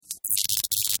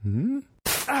Hmm?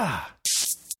 Ah!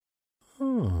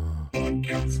 Oh. Hey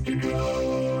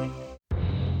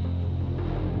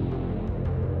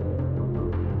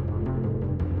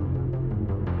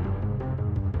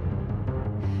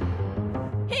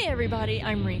everybody,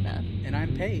 I'm Rima. And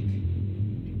I'm Paige.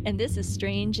 And this is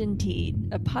Strange Indeed,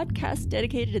 a podcast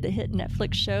dedicated to the hit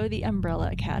Netflix show The Umbrella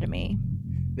Academy.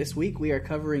 This week we are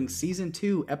covering Season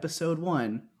 2, Episode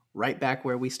 1, right back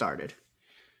where we started.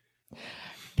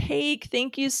 Paige,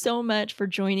 thank you so much for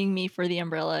joining me for The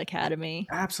Umbrella Academy.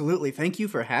 Absolutely. Thank you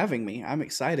for having me. I'm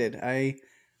excited. I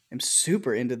am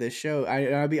super into this show.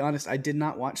 I'll be honest, I did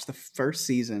not watch the first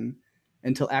season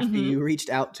until after you reached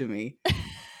out to me.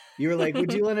 You were like,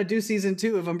 would you want to do Season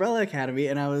 2 of Umbrella Academy?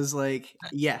 And I was like,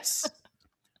 yes.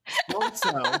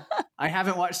 Also, I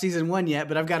haven't watched Season 1 yet,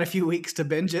 but I've got a few weeks to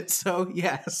binge it, so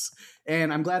yes.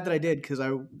 And I'm glad that I did, because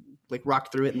I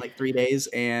rocked through it in 3 days,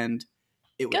 and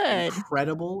it was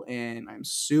incredible, and I'm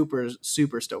super,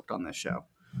 super stoked on this show.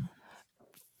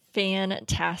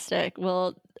 Fantastic.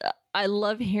 Well, I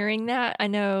love hearing that. I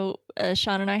know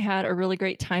Sean and I had a really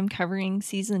great time covering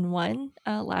Season 1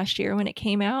 last year when it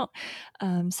came out.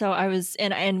 So I was,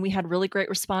 and we had really great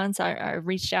response. I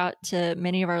reached out to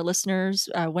many of our listeners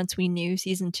once we knew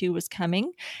Season 2 was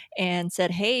coming and said,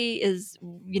 hey,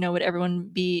 would everyone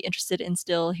be interested in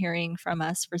still hearing from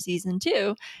us for Season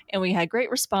 2? And we had great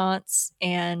response.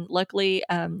 And luckily,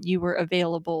 you were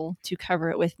available to cover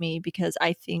it with me, because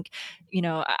I think,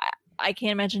 I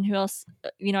can't imagine who else,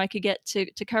 I could get to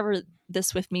cover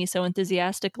this with me so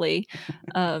enthusiastically.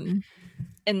 And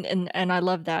I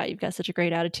love that. You've got such a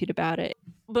great attitude about it.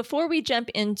 Before we jump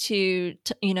into,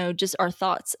 just our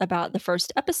thoughts about the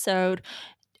first episode,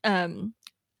 we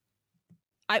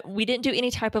didn't do any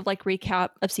type of recap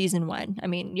of Season 1. I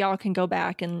mean, y'all can go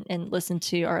back and listen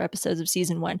to our episodes of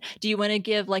Season 1. Do you want to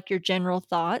give your general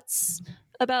thoughts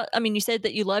about, you said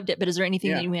that you loved it, but is there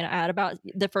anything that you want to add about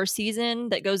the first season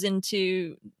that goes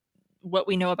into what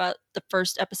we know about the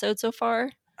first episode so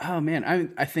far? Oh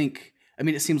man, I think,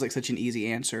 it seems like such an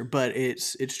easy answer, but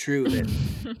it's true that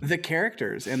the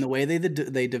characters and the way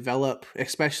they develop,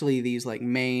 especially these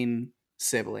main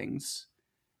siblings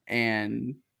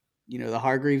and the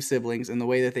Hargreaves siblings, and the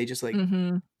way that they just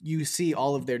you see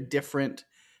all of their different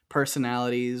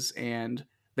personalities, and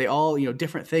they all,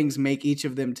 different things make each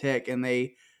of them tick, and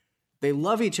they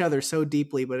love each other so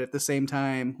deeply, but at the same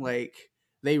time,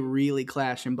 they really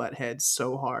clash and butt heads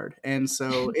so hard. And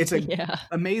so it's a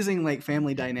amazing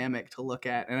family dynamic to look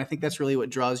at. And I think that's really what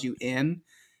draws you in,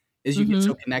 is you get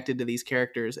so connected to these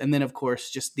characters. And then of course,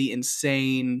 just the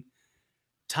insane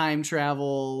time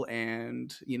travel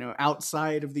and,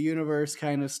 outside of the universe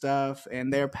kind of stuff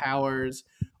and their powers,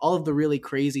 all of the really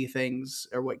crazy things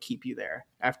are what keep you there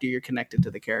after you're connected to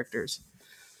the characters.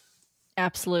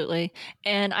 Absolutely.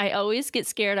 And I always get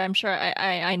scared. I'm sure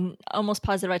I'm almost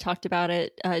positive I talked about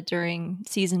it during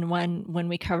Season 1 when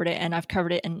we covered it, and I've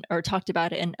covered it or talked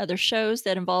about it in other shows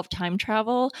that involve time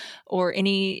travel or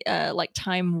any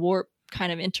time warp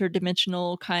kind of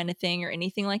interdimensional kind of thing or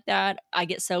anything like that. I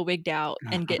get so wigged out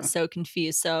and get so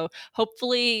confused. So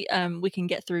hopefully we can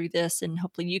get through this, and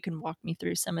hopefully you can walk me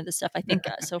through some of the stuff. I think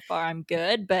so far I'm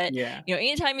good, but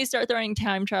anytime you start throwing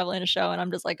time travel in a show and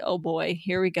I'm just like, oh boy,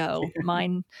 here we go.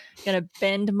 Mine gonna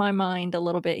bend my mind a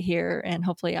little bit here, and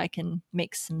hopefully I can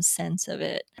make some sense of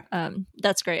it.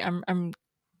 That's great. I'm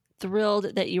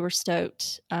thrilled that you were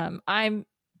stoked. I'm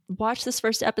watched this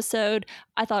first episode.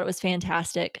 I thought it was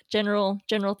fantastic. General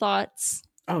thoughts.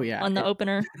 Oh yeah, on the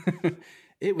opener.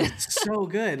 It was so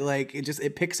good.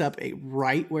 It picks up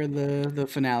right where the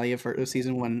finale of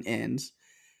Season 1 ends,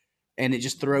 and it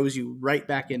just throws you right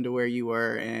back into where you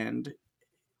were. And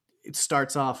it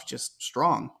starts off just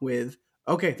strong with,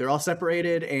 okay, they're all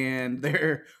separated and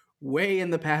they're way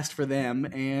in the past for them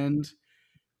and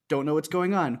don't know what's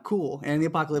going on. Cool. And the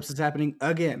apocalypse is happening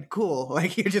again. Cool.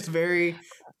 You're just very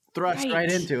thrust right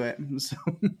into it. So.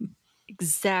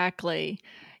 Exactly.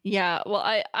 Yeah.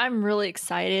 Well, I'm really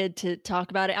excited to talk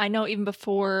about it. I know even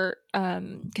before,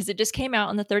 because it just came out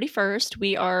on the 31st,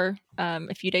 we are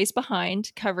a few days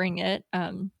behind covering it.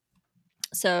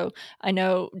 So I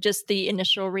know just the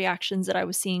initial reactions that I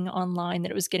was seeing online,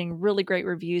 that it was getting really great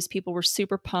reviews. People were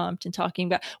super pumped and talking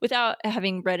about, without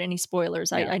having read any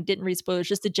spoilers. I didn't read spoilers,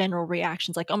 just the general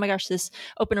reactions. Oh my gosh, this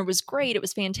opener was great. It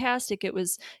was fantastic. It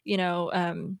was,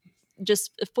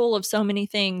 just full of so many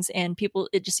things, and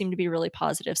it just seemed to be really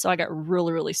positive. So I got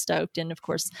really, really stoked. And of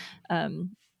course,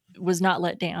 was not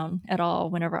let down at all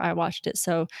whenever I watched it.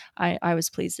 So I was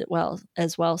pleased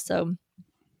as well. So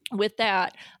with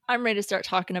that, I'm ready to start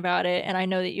talking about it, and I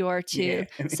know that you are too.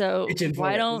 Yeah. So Itching for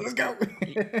why it. don't Let's go.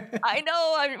 I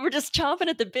know we're just chomping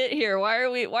at the bit here. Why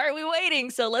are we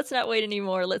waiting? So let's not wait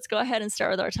anymore. Let's go ahead and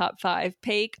start with our top 5.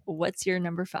 Paige, what's your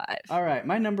number 5? All right,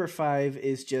 my number 5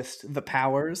 is just the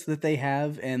powers that they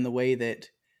have and the way that,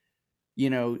 you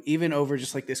know, even over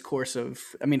just like this course of,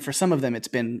 I mean, for some of them, it's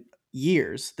been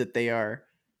years that they are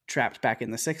trapped back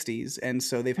in the 60s. And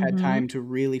so they've had time to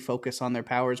really focus on their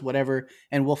powers, whatever.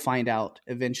 And we'll find out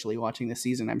eventually watching the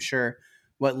season, I'm sure,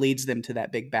 what leads them to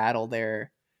that big battle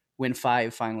there when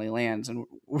 5 finally lands and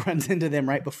runs into them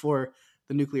right before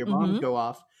the nuclear bombs go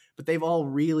off. But they've all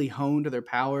really honed their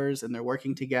powers and they're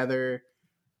working together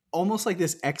almost like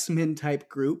this X-Men type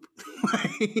group.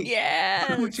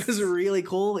 Yes. Which is really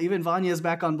cool. Even Vanya's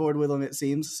back on board with them, it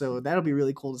seems. So that'll be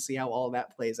really cool to see how all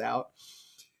that plays out.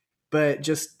 But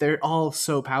just, they're all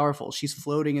so powerful. She's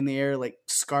floating in the air like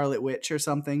Scarlet Witch or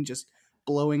something, just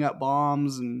blowing up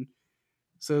bombs. And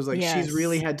so it's like, she's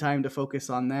really had time to focus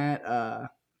on that.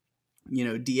 You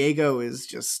know, Diego is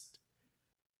just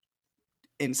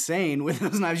insane with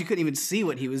those knives. You couldn't even see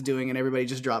what he was doing and everybody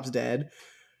just drops dead.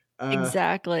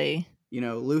 Exactly. You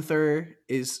know, Luther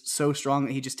is so strong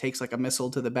that he just takes like a missile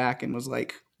to the back and was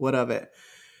like, what of it?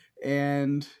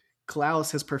 And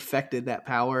Klaus has perfected that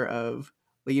power of,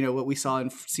 you know, what we saw in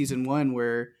season 1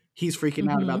 where he's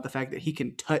freaking out about the fact that he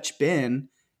can touch Ben,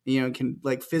 you know, can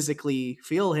like physically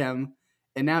feel him.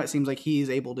 And now it seems like he's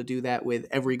able to do that with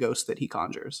every ghost that he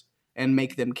conjures and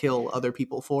make them kill other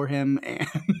people for him.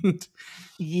 And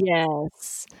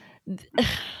yes.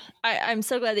 I'm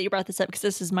so glad that you brought this up because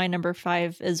this is my number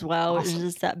 5 as well. Awesome. It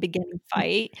was just that beginning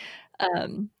fight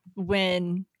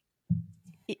when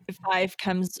 5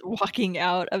 comes walking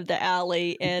out of the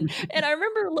alley, and I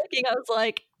remember looking. I was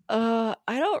like, I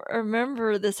don't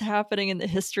remember this happening in the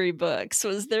history books.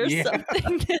 Was there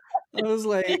something? I was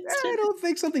like, I don't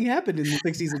think something happened in the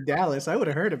 60s in Dallas. I would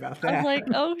have heard about that. I was like,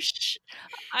 oh,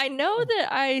 I know that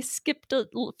I skipped a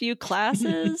few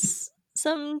classes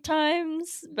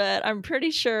sometimes, but I'm pretty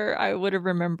sure I would have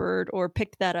remembered or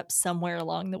picked that up somewhere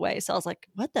along the way. So I was like,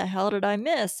 what the hell did I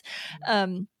miss?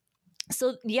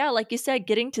 So yeah, like you said,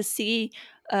 getting to see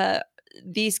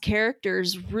these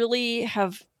characters really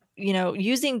have, you know,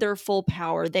 using their full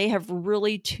power, they have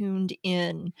really tuned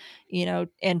in, you know,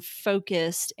 and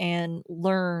focused and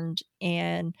learned,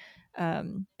 and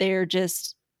they're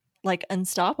just like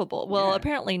unstoppable. Well,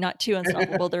 apparently not too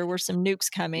unstoppable. There were some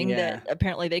nukes coming that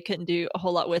apparently they couldn't do a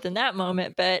whole lot with in that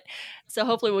moment. But so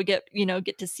hopefully we'll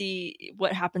get to see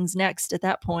what happens next at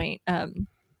that point.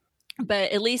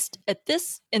 But at least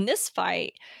in this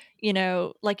fight, you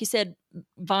know, like you said,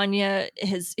 Vanya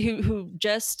who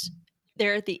just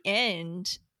there at the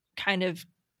end kind of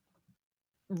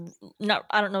not,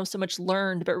 I don't know so much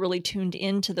learned, but really tuned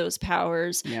into those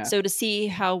powers. Yeah. So to see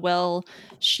how well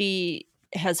she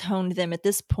has honed them at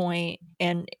this point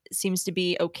and seems to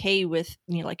be okay with,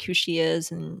 you know, like who she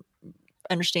is and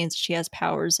understands she has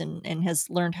powers and has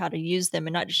learned how to use them,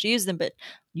 and not just use them, but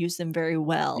use them very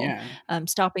well. Yeah.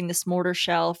 Stopping this mortar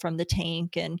shell from the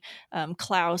tank, and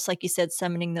Klaus, like you said,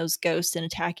 summoning those ghosts and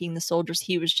attacking the soldiers.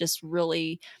 He was just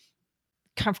really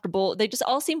comfortable. They just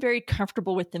all seem very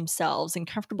comfortable with themselves and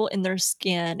comfortable in their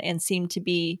skin, and seem to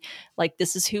be like,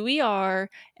 this is who we are,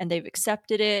 and they've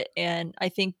accepted it. And I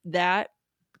think that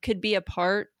could be a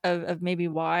part of maybe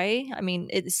why. I mean,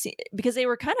 it's because they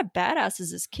were kind of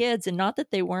badasses as kids, and not that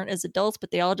they weren't as adults,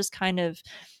 but they all just kind of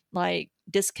like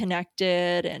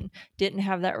disconnected and didn't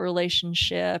have that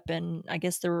relationship. And I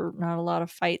guess there were not a lot of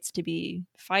fights to be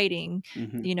fighting,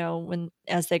 you know, when,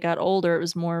 as they got older, it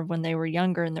was more when they were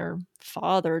younger, and their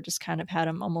father just kind of had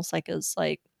them almost like as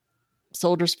like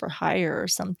soldiers for hire or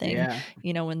something,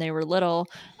 you know, when they were little.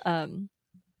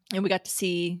 And we got to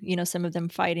see, you know, some of them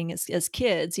fighting as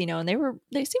kids, you know, and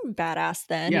they seemed badass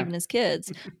then, even as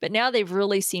kids, but now they've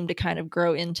really seemed to kind of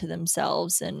grow into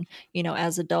themselves and, you know,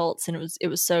 as adults. And it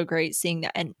was so great seeing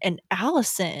that. And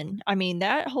Allison, I mean,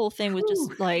 that whole thing was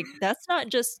just like, that's not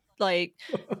just like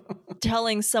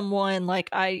telling someone like,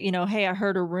 hey, I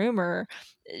heard a rumor.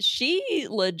 She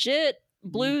legit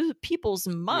blew people's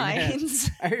minds.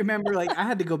 I remember like I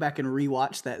had to go back and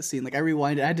rewatch that scene. Like I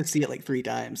rewinded, I had to see it like 3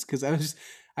 times because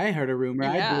I heard a rumor,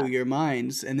 I blew your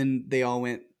minds, and then they all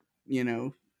went, you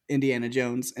know, Indiana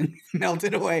Jones and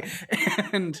melted away.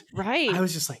 And I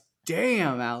was just like,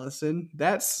 damn, Allison,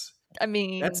 that's that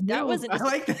wasn't just, I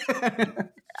like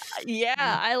that.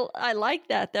 I like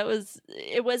that.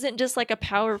 It wasn't just like a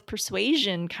power of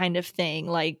persuasion kind of thing.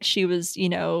 Like she was, you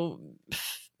know,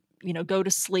 go to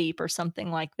sleep or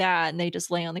something like that, and they just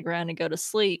lay on the ground and go to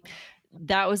sleep.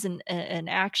 that was an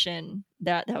action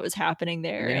that was happening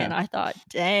there. Yeah. And I thought,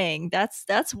 dang,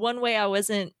 that's one way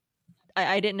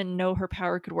I didn't know her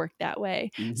power could work that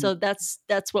way. Mhm. So that's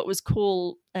what was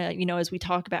cool. As we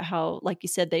talk about how, like you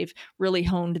said, they've really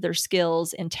honed their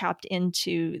skills and tapped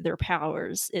into their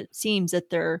powers. It seems that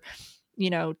their,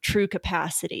 true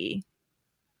capacity,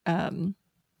 and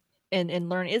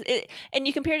learn it. And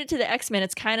you compared it to the X-Men.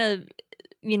 It's kind of,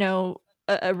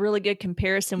 a really good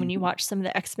comparison when you Mhm. watch some of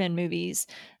the X-Men movies,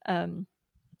 and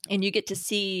you get to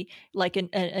see like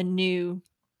a new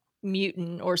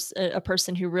mutant or a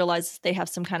person who realizes they have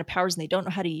some kind of powers and they don't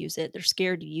know how to use it. They're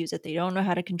scared to use it. They don't know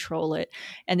how to control it.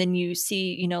 And then you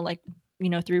see,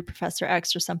 through Professor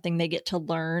X or something, they get to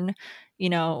learn,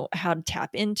 how to tap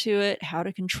into it, how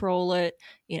to control it,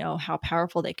 how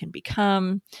powerful they can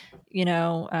become,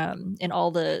 and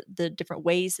all the different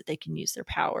ways that they can use their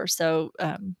power. So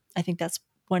I think that's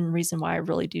one reason why I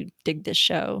really do dig this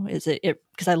show, is it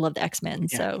because I love the X-Men.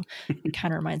 Yeah. So it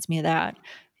kind of reminds me of that.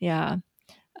 Yeah.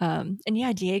 And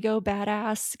yeah, Diego,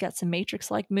 badass, got some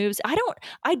Matrix-like moves.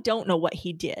 I don't know what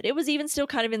he did. It was even still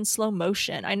kind of in slow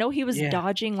motion. I know he was Yeah.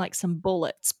 dodging like some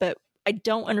bullets, but I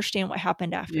don't understand what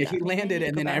happened after Yeah, that. he Maybe I landed need to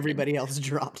and go then back and- everybody else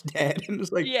dropped dead. And it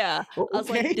was like, Yeah, "Oh, I was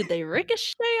like, okay." did they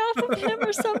ricochet off of him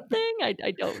or something?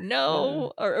 I don't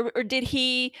know. Or did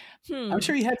he? I'm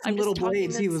sure he had some I'm little just talking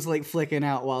blades he this- was like flicking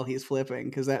out while he's flipping,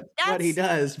 because that's what he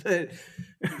does. But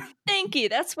Thank you.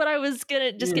 That's what I was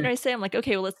getting Yeah. ready to say. I'm like,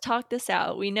 okay, well, let's talk this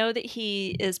out. We know that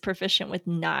he is proficient with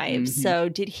knives. Mhm. So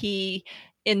did he,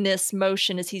 in this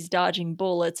motion as he's dodging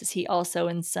bullets, is he also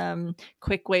in some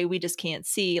quick way we just can't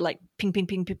see, like ping, ping,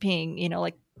 ping, ping, ping,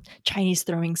 like Chinese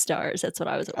throwing stars? That's what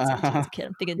I was always into as a kid.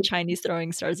 I'm thinking Chinese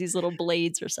throwing stars, these little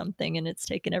blades or something, and it's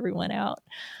taking everyone out.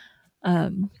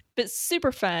 But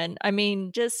super fun. I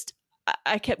mean, just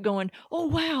I kept going, oh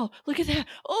wow, look at that.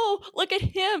 Oh, look at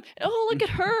him. Oh, look at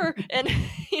her. And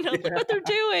look what they're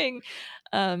doing.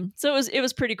 So it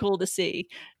was pretty cool to see.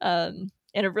 And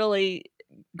a really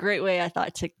great way, I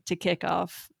thought, to kick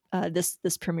off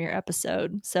this premiere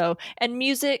episode. So, and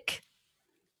music,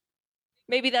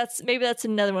 maybe that's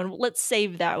another one. Let's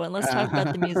save that one. Let's talk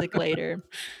about the music later,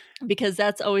 because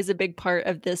that's always a big part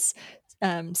of this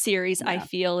series. I Yeah.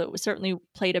 feel it was certainly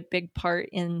played a big part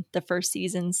in the first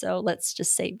season. So let's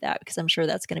just save that, because I'm sure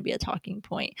that's going to be a talking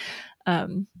point.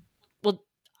 Well,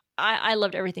 I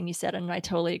loved everything you said, and I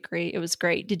totally agree. It was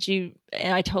great.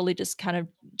 And I totally just kind of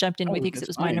jumped in with you because it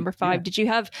was my number 5. Yeah. Did you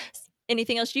have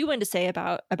anything else you wanted to say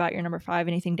about your number 5?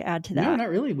 Anything to add to that? No, not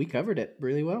really. We covered it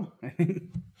really well.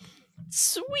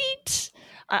 Sweet.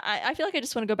 I feel like I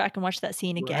just want to go back and watch that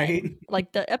scene again. Right.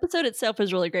 Like, the episode itself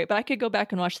was really great, but I could go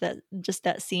back and watch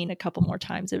that scene a couple more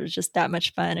times. It was just that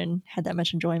much fun and had that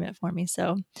much enjoyment for me.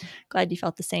 So glad you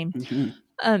felt the same.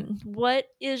 Mhm. What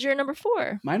is your number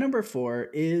 4? My number 4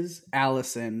 is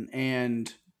Allison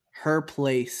and her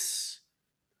place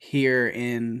here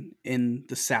in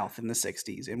the South in the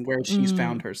 60s, and where she's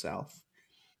found herself.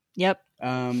 Yep.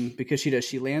 Because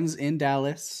she lands in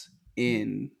Dallas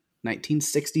in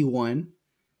 1961,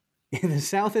 in the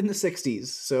South in the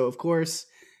 60s. So of course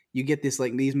you get this,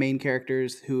 like, these main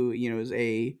characters who, is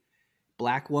a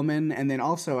Black woman, and then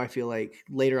also I feel like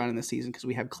later on in the season, because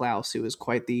we have Klaus, who is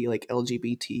quite the, like,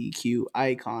 LGBTQ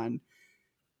icon.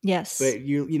 Yes. But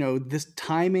this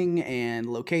timing and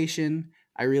location,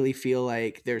 I really feel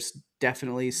like there's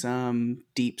definitely some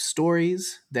deep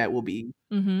stories that will be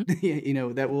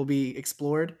that will be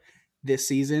explored this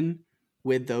season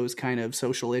with those kind of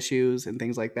social issues and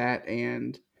things like that.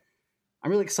 And I'm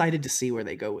really excited to see where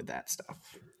they go with that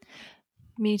stuff.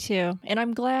 Me too. And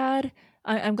I'm glad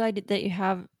that you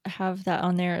have that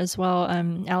on there as well.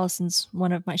 Allison's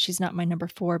she's not my number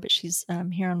 4, but she's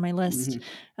here on my list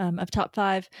of top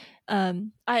 5. I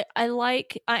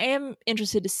am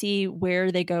interested to see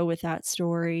where they go with that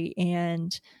story,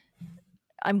 and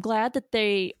I'm glad that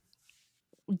they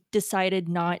decided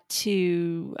not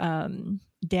to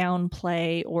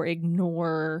downplay or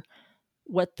ignore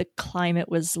what the climate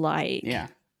was like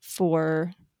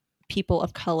for people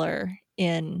of color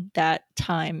in that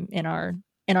time, in our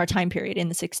time period in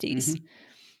the 60s.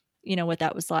 What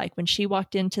that was like when she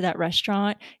walked into that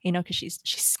restaurant, because she's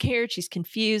scared, she's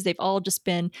confused. They've all just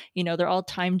been, they're all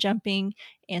time jumping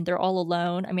and they're all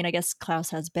alone. I mean, I guess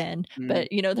Klaus has been, but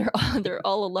they're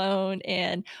all alone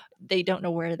and they don't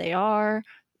know where they are.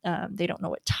 They don't know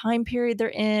what time period they're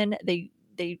in.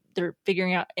 They're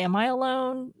figuring out, am I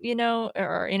alone, or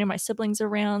are any of my siblings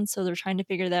around? So they're trying to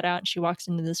figure that out. And she walks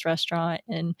into this restaurant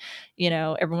and,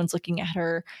 everyone's looking at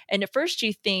her. And at first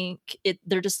you think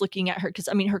they're just looking at her because,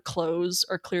 I mean, her clothes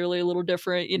are clearly a little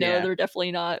different, they're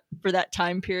definitely not for that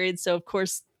time period. So of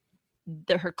course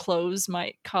her clothes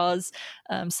might cause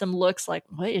some looks like,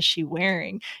 what is she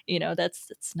wearing?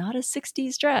 That's not a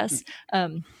 60s dress.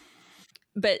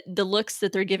 But the looks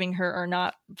that they're giving her are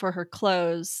not for her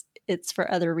clothes. It's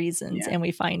for other reasons. Yeah. And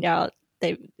we find out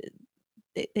they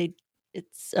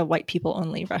it's a white people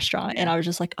only restaurant. Yeah. And I was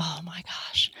just like, oh my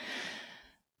gosh,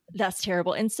 that's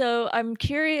terrible. And so I'm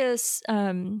curious,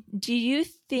 do you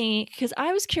think, because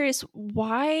I was curious,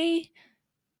 why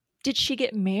did she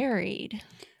get married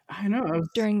I know.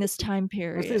 during this time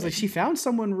period? It's like she found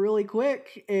someone really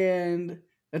quick, and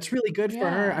that's really good for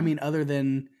her. Yeah. I mean, other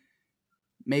than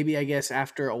maybe, I guess,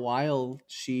 after a while,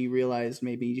 she realized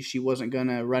maybe she wasn't going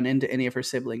to run into any of her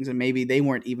siblings, and maybe they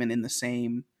weren't even in the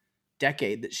same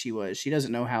decade that she was. She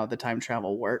doesn't know how the time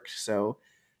travel worked, so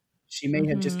she may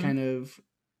have just kind of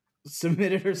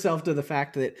submitted herself to the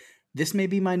fact that this may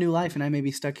be my new life, and I may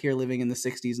be stuck here living in the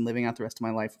 60s and living out the rest of my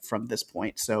life from this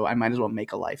point, so I might as well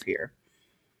make a life here.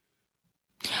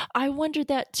 I wondered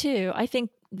that too. I think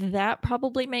that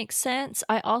probably makes sense.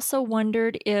 I also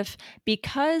wondered if,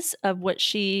 because of what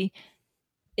she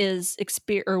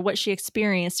what she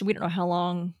experienced, we don't know how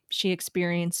long she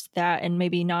experienced that, and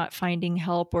maybe not finding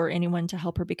help or anyone to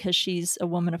help her because she's a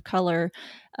woman of color,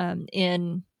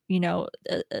 in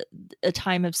a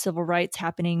time of civil rights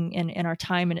happening in our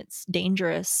time, and it's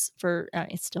dangerous for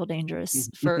it's still dangerous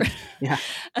for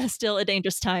still a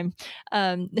dangerous time.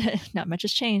 Not much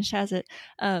has changed, has it?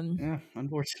 Yeah,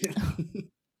 unfortunately.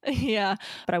 Yeah.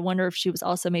 But I wonder if she was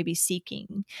also maybe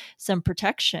seeking some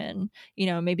protection,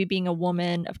 maybe being a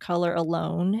woman of color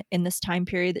alone in this time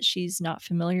period that she's not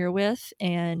familiar with.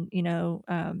 And,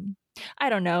 I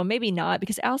don't know, maybe not,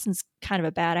 because Allison's kind of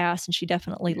a badass, and she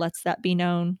definitely lets that be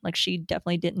known. Like, she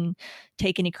definitely didn't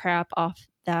take any crap off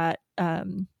that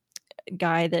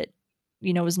guy that,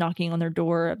 was knocking on their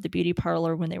door of the beauty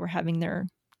parlor when they were having their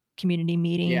community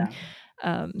meeting.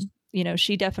 Yeah.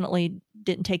 She definitely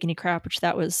didn't take any crap, which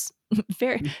that was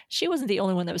she wasn't the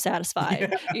only one that was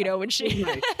satisfied, when she,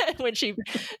 when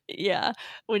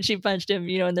she punched him,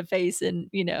 in the face, and,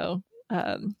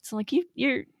 so like,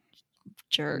 you're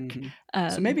jerk.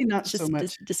 So maybe not so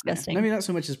much disgusting. Maybe not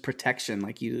so much as protection,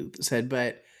 like you said,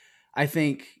 but I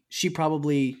think she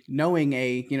probably, knowing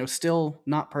a, still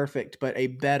not perfect, but a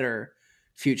better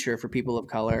future for people of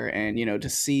color, and, to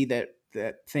see that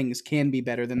things can be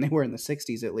better than they were in the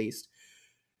 60s, at least,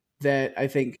 that I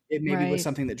think it maybe was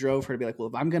something that drove her to be like, well,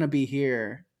 if I'm going to be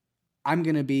here, I'm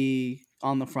going to be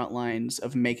on the front lines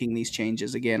of making these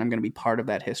changes again. I'm going to be part of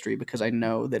that history because I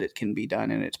know that it can be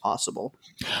done and it's possible.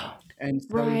 And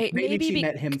so maybe she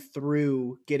met him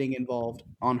through getting involved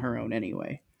on her own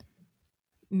anyway.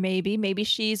 Maybe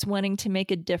she's wanting to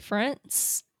make a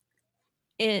difference,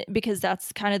 because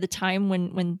that's kind of the time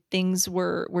when things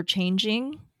were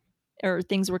changing, or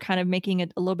things were kind of making a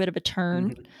little bit of a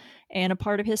turn and a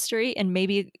part of history. And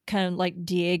maybe kind of like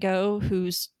Diego,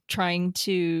 who's trying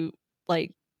to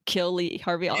like kill Lee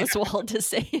Harvey Oswald to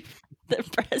save the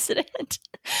president,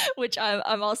 which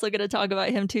I'm also going to talk about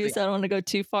him too. So I don't want to go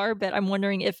too far, but I'm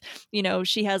wondering if,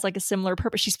 she has like a similar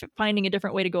purpose. She's finding a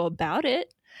different way to go about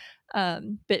it.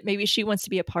 But maybe she wants to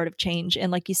be a part of change.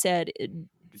 And like you said,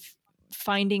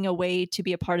 finding a way to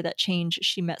be a part of that change,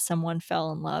 she met someone,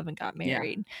 fell in love, and got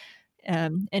married.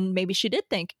 And maybe she did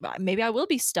think, maybe I will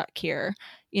be stuck here.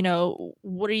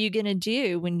 What are you going to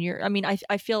do when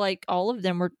I feel like all of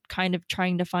them were kind of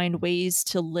trying to find ways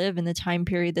to live in the time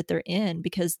period that they're in,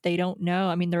 because they don't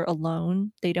know. They're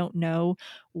alone. They don't know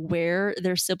where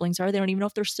their siblings are. They don't even know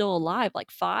if they're still alive. Like,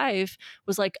 Five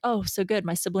was like, oh, so good.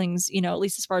 My siblings, at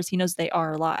least as far as he knows, they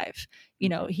are alive. He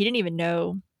didn't even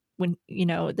know when,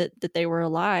 that they were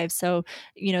alive. So,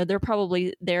 they're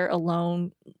probably there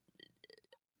alone.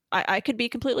 I could be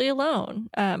completely alone.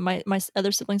 My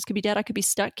other siblings could be dead. I could be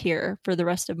stuck here for the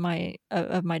rest of my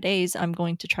days. I'm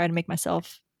going to try to make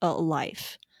myself a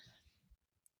life.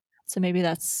 So maybe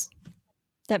that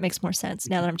makes more sense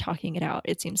now that I'm talking it out.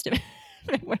 It seems to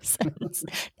make more sense.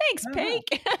 Thanks, Pink.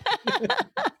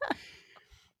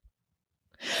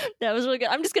 That was really good.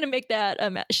 I'm just going to make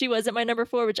that. She wasn't my number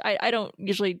 4, which I don't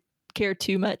usually care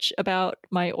too much about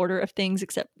my order of things,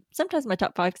 except sometimes my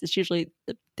top 5, because it's usually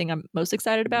the thing I'm most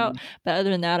excited about. But other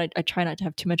than that, I try not to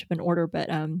have too much of an order. But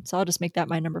so I'll just make that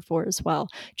my number 4 as well.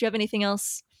 Do you have anything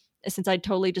else? Since I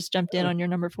totally just jumped in on your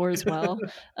number 4 as well.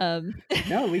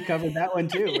 No, we covered that one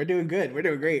too. We're doing good. We're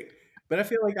doing great. But I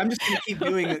feel like I'm just going to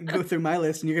keep go through my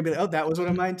list, and you're going to be like, oh, that was one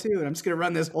of mine too. And I'm just going to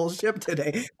run this whole ship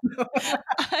today.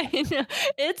 I know.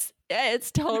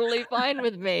 It's totally fine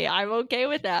with me. I'm okay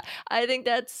with that. I think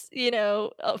that's,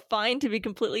 fine to be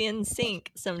completely in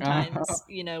sync sometimes,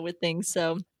 with things.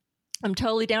 So I'm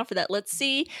totally down for that. Let's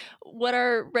see what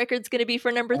our record's going to be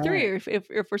for number All 3, right. or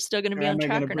if we're still going to Or be on am I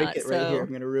track going to or break not. it right here? I'm So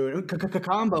going to ruin it.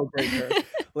 Combo breaker.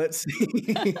 Let's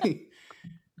see.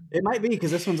 It might be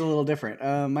because this one's a little different.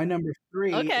 My number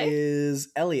 3 okay. is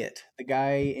Elliot, the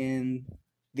guy in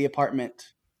the apartment.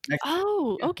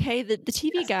 Oh, okay. The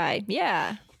TV guy.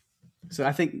 Yeah. So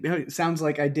I think it sounds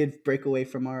like I did break away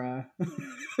from our.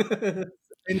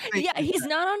 Yeah, he's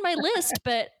not on my list,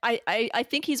 but I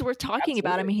think he's worth talking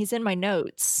about. I mean, he's in my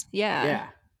notes. Yeah. Yeah.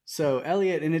 So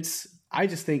Elliot, and I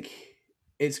just think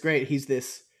it's great. He's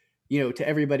this, to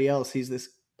everybody else, he's this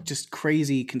just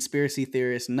crazy conspiracy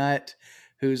theorist nut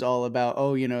who's all about,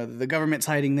 the government's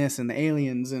hiding this and the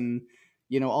aliens and,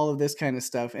 all of this kind of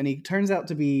stuff. And he turns out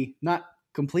to be not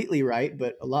completely right,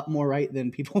 but a lot more right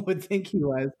than people would think he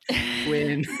was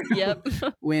when, Yep.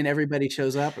 when everybody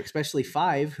shows up, especially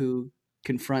Five, who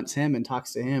confronts him and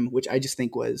talks to him, which I just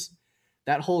think was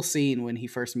that whole scene when he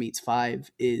first meets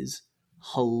Five is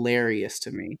hilarious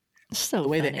to me. So the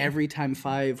way funny. that every time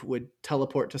Five would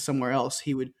teleport to somewhere else,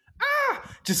 he would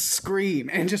just scream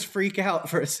and just freak out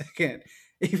for a second,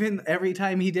 even every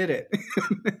time he did it.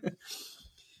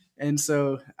 And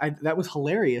so that was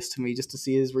hilarious to me, just to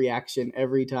see his reaction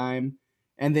every time.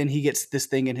 And then he gets this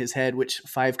thing in his head, which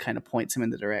Five kind of points him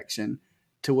in the direction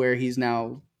to where he's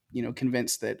now,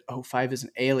 convinced that, Five is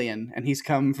an alien and he's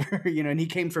come for, and he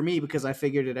came for me because I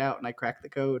figured it out and I cracked the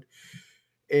code.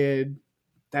 And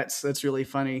that's really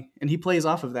funny. And he plays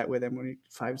off of that with him when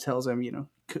Five tells him,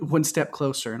 one step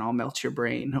closer and I'll melt your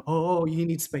brain. Oh, you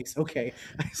need space. Okay.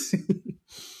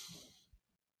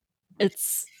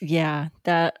 It's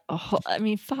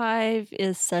Five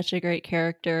is such a great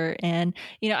character, and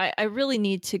I really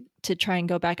need to try and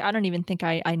go back. I don't even think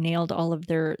I nailed all of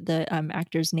the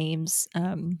actors' names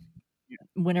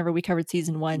whenever we covered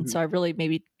season 1, Mm-hmm. so I really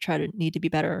maybe need to be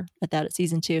better at that at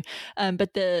season 2.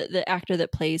 But the actor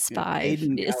that plays Five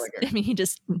Aidan is, Gallagher. he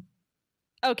just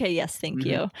okay. Yes, thank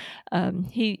you.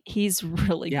 He's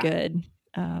really good.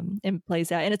 And plays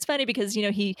that, and it's funny because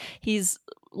he's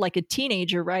like a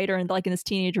teenager, right, or in this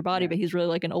teenager body, but he's really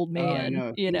like an old man.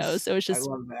 Oh, I know. So it's just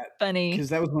I love that. funny Because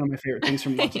that was one of my favorite things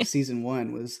from watching season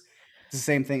 1 was the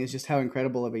same thing. It's just how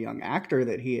incredible of a young actor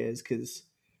that he is. Because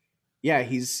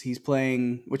he's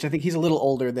playing, which I think he's a little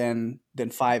older than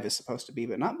Five is supposed to be,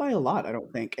 but not by a lot, I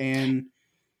don't think. And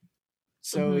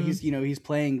so he's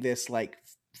playing this like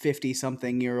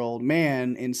 50-something-year-old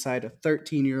man inside a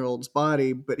 13-year-old's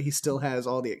body, but he still has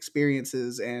all the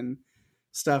experiences and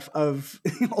stuff of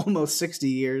almost 60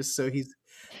 years. So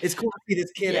it's cool to see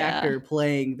this kid actor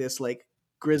playing this like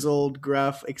grizzled,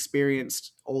 gruff,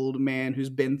 experienced old man who's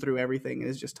been through everything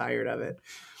and is just tired of it.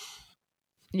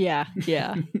 Yeah.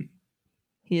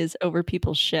 He is over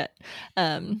people's shit.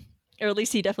 Or at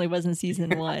least he definitely was in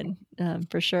season 1,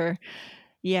 for sure.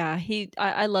 Yeah,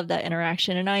 I love that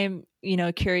interaction, and I am,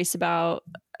 curious about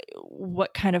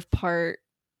what kind of part,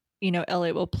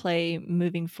 Elliot will play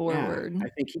moving forward. I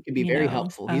think he could be very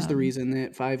helpful. He's the reason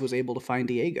that Five was able to find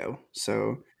Diego.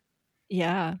 So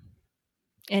yeah,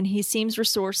 and he seems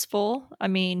resourceful. I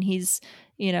mean, he's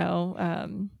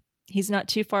not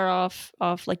too far off,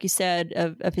 like you said,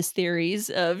 of his theories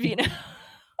of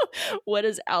what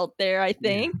is out there, I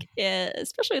think,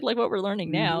 especially like what we're learning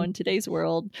now in today's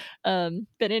world. But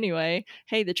anyway,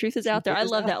 hey, the truth is out there. I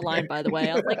love that line, by the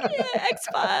way. I was like, yeah,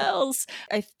 X-Files.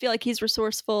 I feel like he's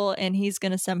resourceful and he's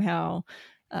going to somehow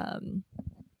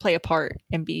play a part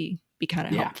and be kind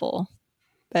of helpful.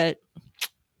 But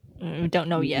we don't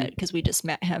know yet because we just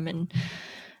met him.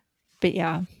 But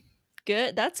yeah,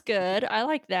 good. That's good. I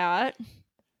like that.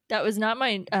 That was not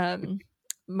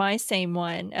my same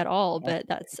one at all, but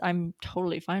I'm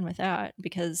totally fine with that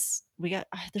because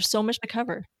there's so much to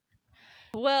cover.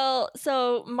 Well,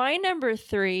 so my number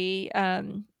 3, I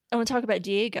want to talk about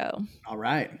Diego. All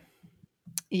right.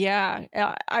 Yeah,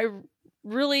 I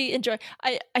really enjoy.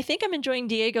 I think I'm enjoying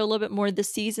Diego a little bit more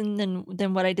this season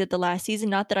than what I did the last season.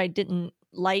 Not that I didn't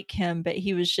like him, but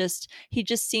he just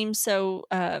seems so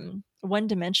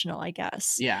one-dimensional, I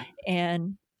guess. Yeah,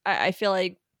 and I feel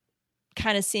like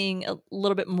kind of seeing a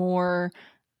little bit more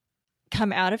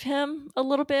come out of him a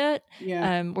little bit,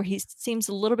 where he seems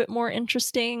a little bit more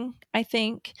interesting, I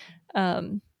think.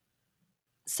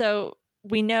 So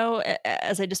we know,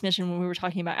 as I just mentioned when we were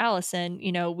talking about Allison,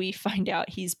 we find out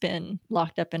he's been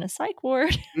locked up in a psych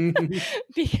ward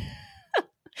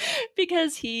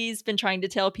because he's been trying to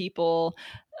tell people,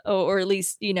 or at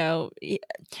least,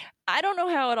 I don't know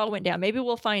how it all went down. Maybe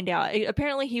we'll find out.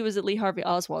 Apparently he was at Lee Harvey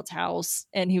Oswald's house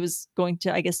and he was going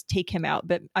to, I guess, take him out,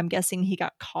 but I'm guessing he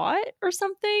got caught or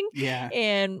something. Yeah.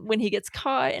 And when he gets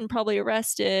caught and probably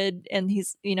arrested and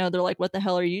he's, they're like, what the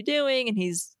hell are you doing? And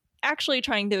he's actually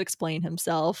trying to explain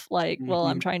himself, like, well,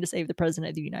 I'm trying to save the president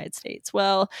of the United States.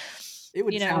 Well, it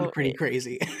would sound pretty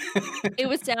crazy. It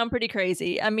would sound pretty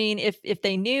crazy. I mean, if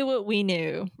they knew what we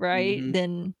knew, right,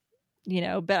 then,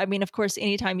 but I mean, of course,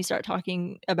 anytime you start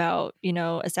talking about,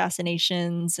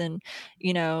 assassinations and,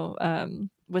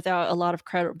 without a lot of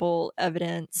credible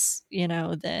evidence,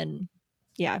 then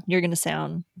yeah, you're going to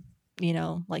sound,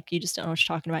 like you just don't know what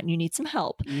you're talking about and you need some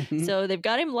help. So they've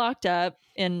got him locked up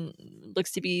in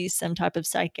looks to be some type of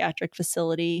psychiatric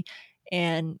facility.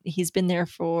 And he's been there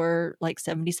for like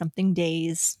 70 something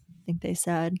days, I think they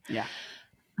said. Yeah.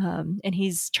 And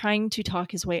he's trying to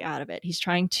talk his way out of it. He's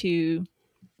trying to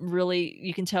really,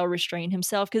 you can tell, restrain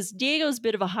himself, because Diego's a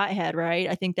bit of a hothead, right?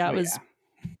 I think that was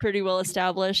pretty well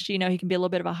established. He can be a little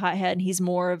bit of a hothead, and he's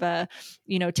more of a,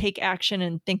 take action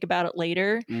and think about it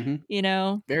later. Very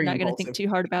not going to think too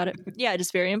hard about it. Yeah,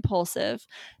 just very impulsive.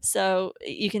 So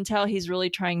you can tell he's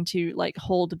really trying to like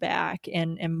hold back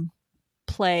and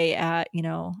play at,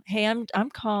 hey, I'm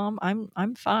calm,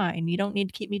 I'm fine, you don't need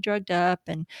to keep me drugged up,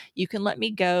 and you can let me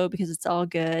go because it's all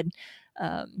good.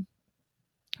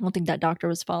 I don't think that doctor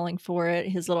was falling for it.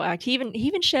 His little act, he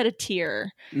even shed a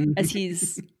tear as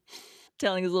he's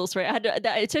telling his little story.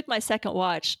 It took my second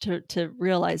watch to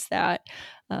realize that,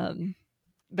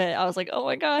 but I was like, oh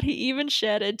my god, he even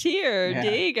shed a tear.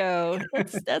 Diego,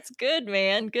 that's good,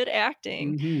 man, good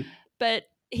acting. But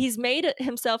he's made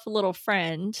himself a little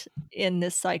friend in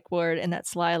this psych ward, and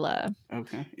that's Lila.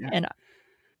 Okay. Yeah. And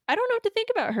I don't know what to think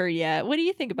about her yet. What do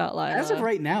you think about Lila? As of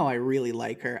right now, I really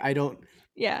like her. I don't.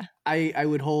 Yeah. I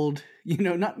would hold,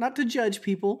 not to judge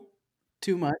people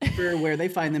too much for where they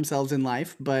find themselves in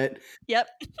life, but yep.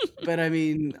 But I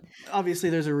mean, obviously,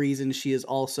 there's a reason she is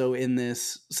also in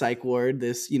this psych ward,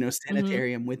 this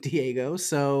sanitarium with Diego.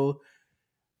 So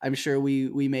I'm sure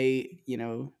we may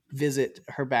visit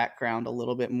her background a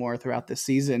little bit more throughout the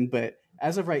season, but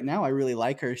as of right now, I really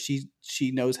like her. She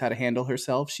knows how to handle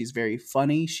herself. She's very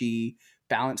funny. She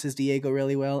balances Diego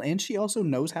really well, and she also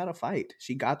knows how to fight.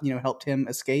 She got helped him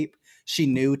escape. She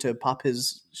knew to pop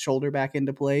his shoulder back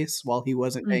into place while he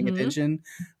wasn't paying attention.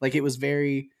 Like, it was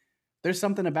there's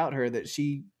something about her that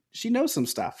she knows some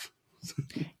stuff.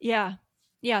 Yeah.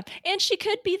 Yeah. And she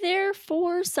could be there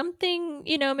for something,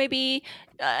 maybe,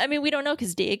 I mean, we don't know,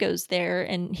 because Diego's there,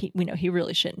 and he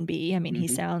really shouldn't be. I mean, he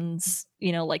sounds,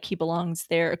 like he belongs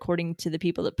there according to the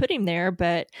people that put him there,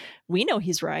 but we know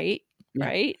he's right. Yeah.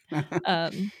 Right.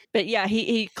 But yeah,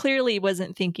 he clearly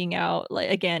wasn't thinking out, like,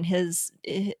 again, his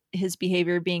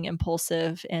behavior being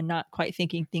impulsive and not quite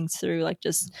thinking things through, like,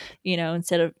 just,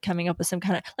 instead of coming up with some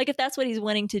kind of, like, if that's what he's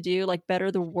wanting to do, like, better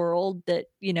the world, that,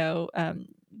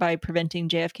 by preventing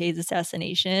JFK's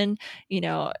assassination,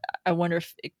 I wonder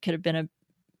if it could have been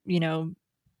a,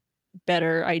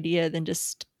 better idea than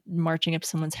just marching up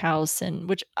someone's house. And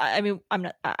which, I mean,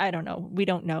 I don't know. We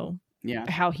don't know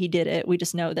how he did it. We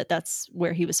just know that that's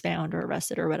where he was found or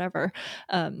arrested or whatever.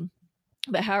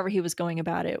 But however he was going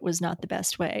about it was not the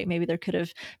best way. Maybe there could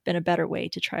have been a better way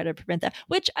to try to prevent that,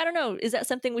 which, I don't know. Is that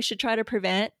something we should try to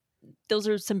prevent? Those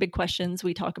are some big questions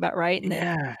we talk about, right?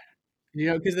 And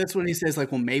because that's when he says,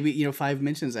 like, well, maybe, Five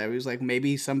mentions that. He was like,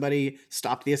 maybe somebody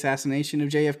stopped the assassination of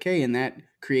JFK, and that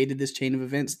created this chain of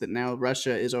events that now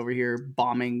Russia is over here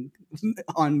bombing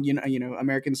on,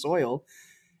 American soil.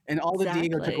 And all that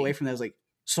Diego took away from that was like,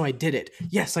 so I did it.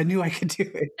 Yes, I knew I could do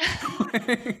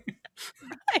it.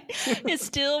 It's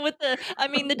still with the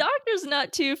doctor's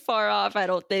not too far off, I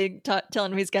don't think,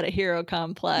 telling him he's got a hero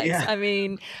complex. Yeah. I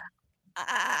mean,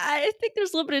 I think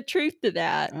there's a little bit of truth to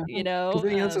that, Because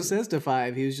then he also says to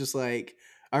Five, he was just like,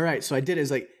 all right, so I did it.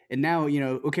 It's like, and now,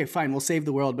 okay, fine, we'll save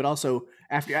the world, but also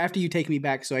after you take me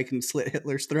back so I can slit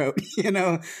Hitler's throat,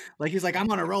 like, he's like,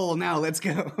 I'm on a roll now, let's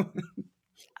go.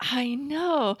 I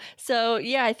know. So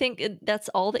yeah, I think that's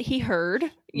all that he heard,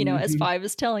 as Five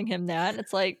is telling him that.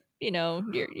 It's like,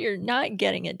 you're not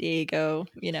getting it, Diego,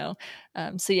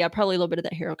 so yeah, probably a little bit of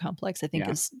that hero complex, I think,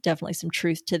 is definitely some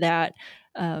truth to that.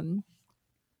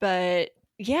 But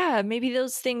yeah, maybe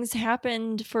those things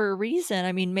happened for a reason.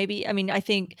 I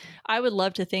think I would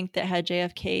love to think that had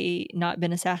JFK not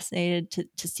been assassinated,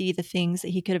 to see the things that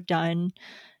he could have done.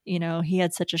 He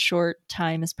had such a short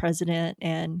time as president,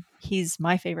 and he's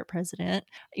my favorite president.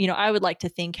 I would like to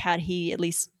think, had he at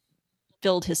least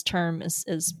filled his term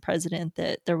as president,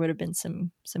 that there would have been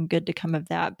some good to come of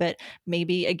that. But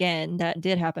maybe, again, that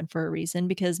did happen for a reason,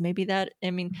 because maybe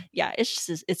it's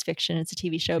just, it's fiction, it's a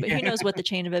TV show, but who knows what the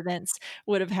chain of events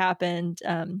would have happened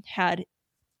had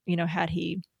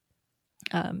he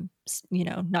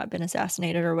not been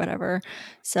assassinated or whatever.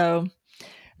 So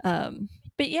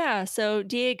but yeah, so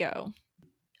Diego,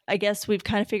 I guess we've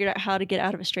kind of figured out how to get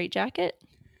out of a straitjacket.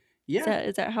 Yeah,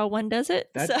 Is that how one does it?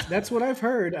 that's what I've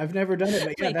heard. I've never done it,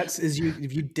 but yeah, Like,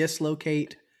 if you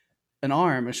dislocate an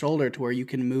arm, a shoulder, to where you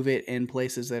can move it in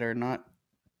places that are not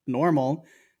normal,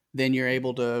 then you're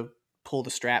able to pull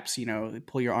the straps,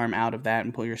 pull your arm out of that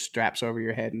and pull your straps over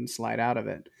your head and slide out of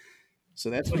it. So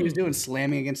that's what he was doing,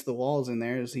 slamming against the walls in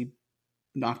there as he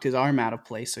knocked his arm out of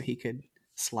place so he could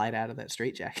slide out of that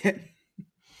straitjacket.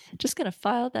 just going to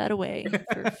file that away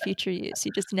for future use.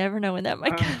 You just never know when that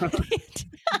might come.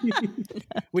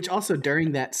 Which also,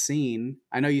 during that scene,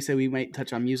 I know you said we might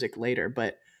touch on music later,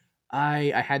 but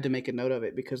I had to make a note of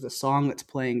it because the song that's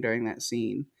playing during that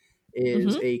scene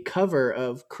is a cover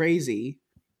of Crazy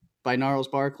by Gnarls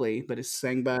Barkley, but it's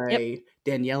sang by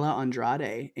Daniela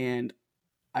Andrade, and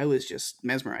I was just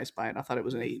mesmerized by it. I thought it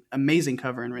was an amazing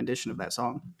cover and rendition of that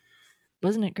song.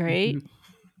 Wasn't it great? Mm-hmm.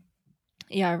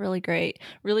 Yeah, really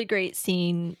great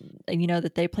scene,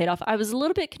 that they played off. I was a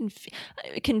little bit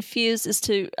confused as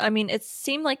to, it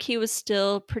seemed like he was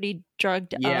still pretty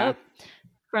drugged up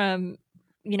from,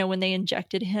 when they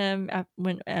injected him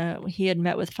when he had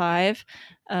met with Five.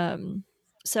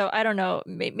 So I don't know,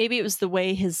 maybe it was the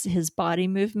way his body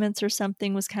movements or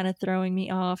something was kind of throwing me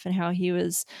off, and how he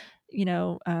was,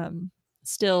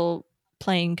 still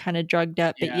playing kind of drugged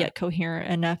up, but yet coherent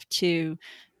enough to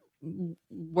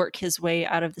work his way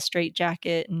out of the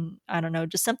straitjacket. And I don't know,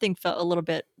 just something felt a little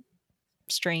bit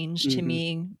strange to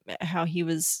me, how he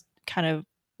was kind of,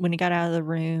 when he got out of the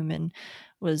room and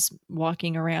was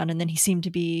walking around, and then he seemed to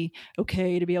be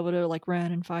okay to be able to like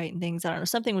run and fight and things. I don't know,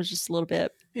 something was just a little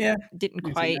bit,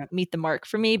 didn't quite meet the mark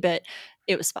for me, but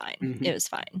it was fine. It was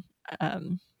fine.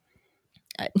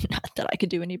 Not that I could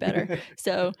do any better.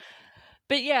 So,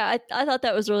 but yeah, I thought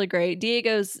that was really great.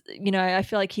 Diego's, I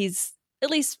feel like he's, at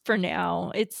least for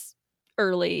now, it's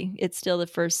early. It's still the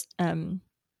first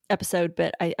episode,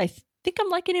 but I think I'm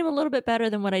liking him a little bit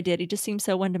better than what I did. He just seemed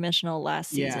so one-dimensional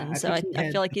last season. So I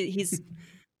feel like he's...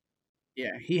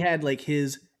 Yeah, he had like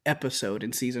his episode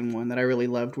in season 1 that I really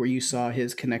loved, where you saw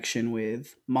his connection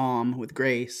with Mom, with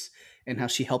Grace, and how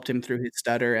she helped him through his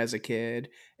stutter as a kid,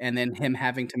 and then him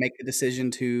having to make the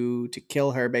decision to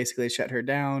kill her, basically shut her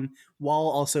down, while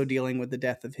also dealing with the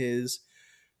death of his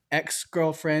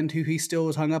ex-girlfriend who he still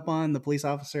was hung up on, the police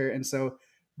officer. And so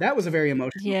that was a very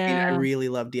emotional scene. I really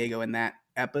loved Diego in that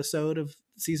episode of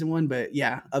season 1. But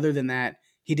yeah, other than that,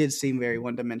 he did seem very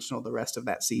one-dimensional the rest of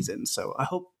that season. So I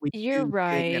hope we dig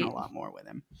in a lot more with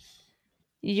him.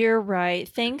 You're right.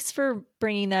 Thanks for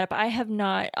bringing that up. I have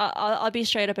not, I'll be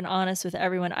straight up and honest with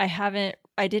everyone.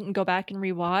 I didn't go back and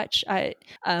rewatch.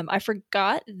 I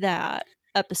forgot that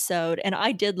episode, and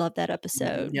I did love that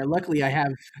episode. Yeah, luckily I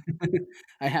have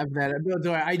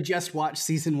that. I just watched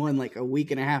season 1 like a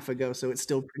week and a half ago, so it's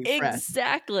still pretty fresh.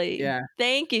 Exactly. Yeah.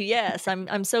 Thank you. Yes,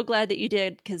 I'm so glad that you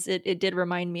did, because it did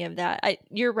remind me of that.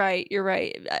 You're right.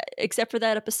 Except for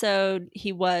that episode,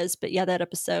 he was, but yeah, that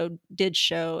episode did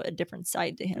show a different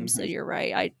side to him. So you're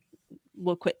right. I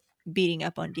will quit beating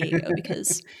up on Diego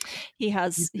because he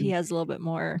has a little bit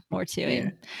more to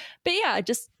him. But yeah, I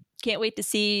just can't wait to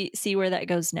see where that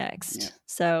goes next. Yeah.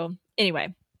 So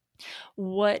anyway,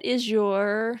 what is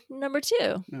your number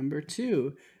 2? Number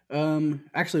 2.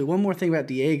 Actually, one more thing about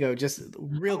Diego, just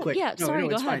real quick. Yeah, sorry,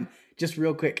 go ahead. Fine. Just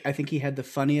real quick. I think he had the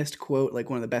funniest quote, like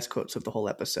one of the best quotes of the whole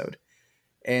episode.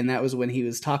 And that was when he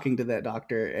was talking to that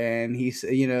doctor, and he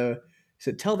said,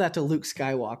 "Tell that to Luke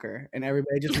Skywalker." And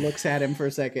everybody just looks at him for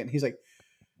a second. He's like,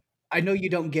 "I know you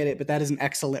don't get it, but that is an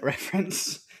excellent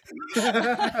reference."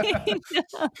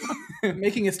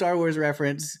 Making a Star Wars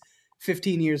reference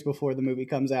 15 years before the movie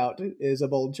comes out is a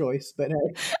bold choice, but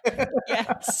hey.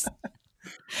 Yes.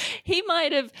 He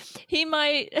might have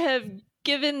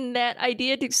given that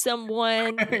idea to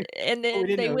someone, and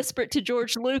then they whisper it to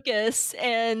George Lucas,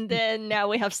 and then now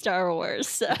we have Star Wars.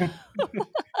 So.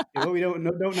 What we don't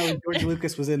know is George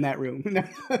Lucas was in that room.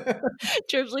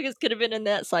 George Lucas could have been in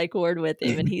that psych ward with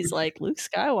him, and he's like, Luke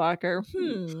Skywalker,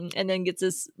 and then gets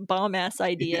this bomb-ass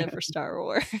idea for Star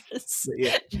Wars.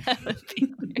 Yeah. That would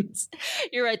be hilarious.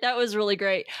 You're right. That was really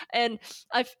great. And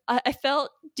I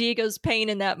felt Diego's pain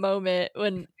in that moment,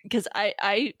 because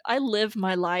I live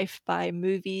my life by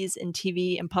movies and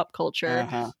TV and pop culture.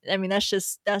 Uh-huh. I mean,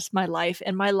 that's my life,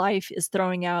 and my life is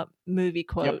throwing out movie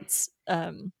quotes.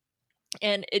 Yep.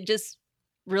 And it just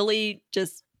really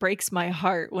just breaks my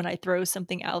heart when I throw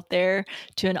something out there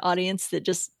to an audience that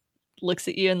just looks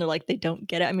at you and they're like, they don't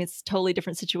get it. I mean, it's a totally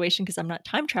different situation because I'm not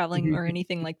time traveling or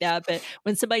anything like that. But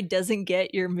when somebody doesn't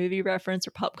get your movie reference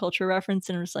or pop culture reference,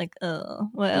 and it's like, oh,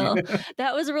 well,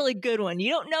 that was a really good one.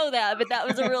 You don't know that, but that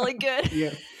was a really good,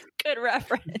 good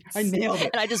reference. I nailed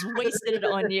it. And I just wasted it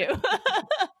on you.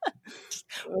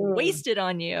 Wasted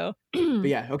on you. But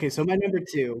yeah, okay, so my number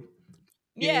 2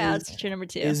 Yeah, it's your number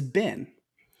 2. is Ben.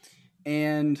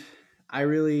 And I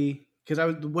really, because I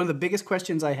was one of the biggest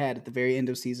questions I had at the very end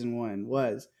of season 1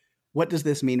 was, what does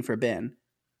this mean for Ben?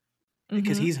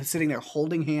 Because Mhm. he's sitting there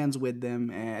holding hands with them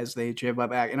as they trip up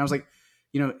back, and I was like,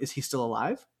 is he still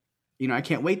alive? I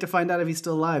can't wait to find out if he's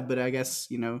still alive. But I guess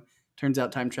turns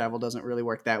out time travel doesn't really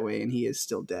work that way, and he is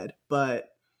still dead. But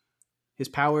his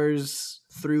powers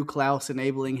through Klaus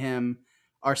enabling him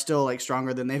are still like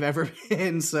stronger than they've ever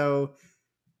been. So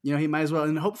he might as well,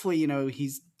 and hopefully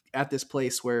he's at this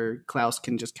place where Klaus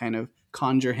can just kind of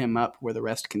conjure him up where the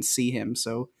rest can see him.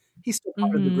 So he's still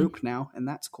part of the group now, and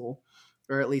that's cool.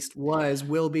 Or at least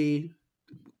will be.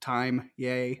 Time,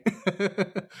 yay.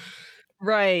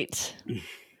 Right.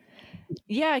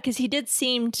 Yeah, because he did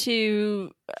seem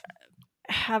to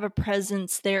have a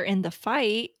presence there in the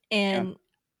fight, and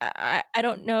I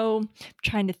don't know. I'm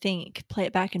trying to think, play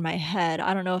it back in my head.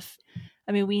 I don't know if,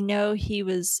 we know he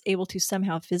was able to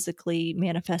somehow physically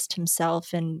manifest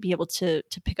himself and be able to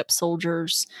pick up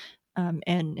soldiers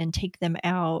and take them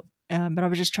out. But I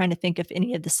was just trying to think if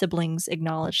any of the siblings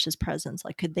acknowledged his presence.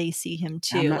 Like, could they see him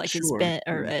too? I'm not Like,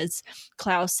 sure. is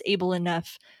Klaus able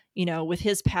enough, with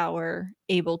his power,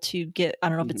 able to get, I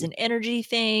don't know if it's an energy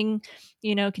thing,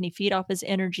 can he feed off his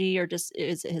energy, or just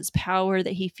is it his power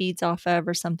that he feeds off of,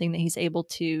 or something that he's able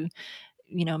to,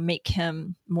 make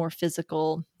him more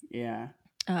physical? Yeah.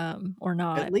 Or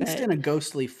not. At least in a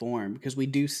ghostly form, because we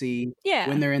do see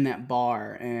when they're in that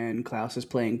bar and Klaus is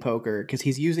playing poker, because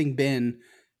he's using Ben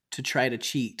to try to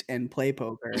cheat and play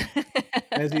poker.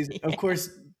 Of course,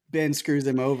 Ben screws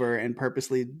him over and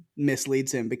purposely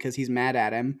misleads him because he's mad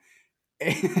at him.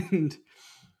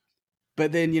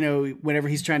 But then, whenever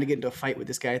he's trying to get into a fight with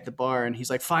this guy at the bar, and he's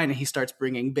like, fine, and he starts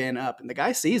bringing Ben up, and the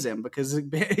guy sees him because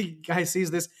the guy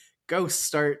sees this ghost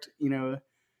start,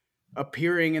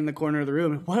 appearing in the corner of the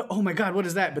room. What? Oh my God, what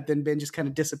is that? But then Ben just kind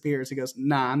of disappears. He goes,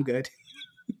 nah, I'm good.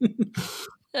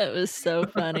 That was so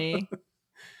funny.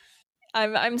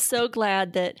 I'm so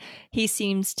glad that he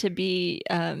seems to be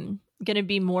going to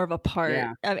be more of a part.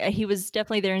 Yeah. He was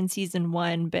definitely there in season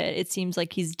 1, but it seems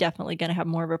like he's definitely going to have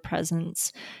more of a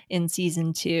presence in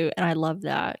season 2, and I love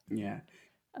that. Yeah.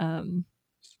 I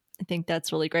think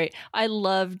that's really great. I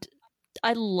love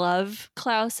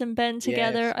Klaus and Ben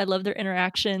together. Yes. I love their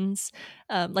interactions.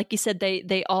 Like you said,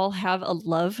 they all have a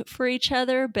love for each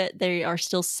other, but they are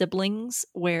still siblings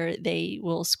where they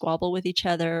will squabble with each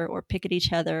other or pick at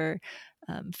each other,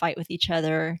 fight with each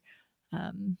other.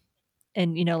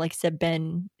 And, like I said,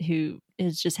 Ben, who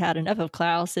has just had enough of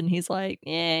Klaus, and he's like,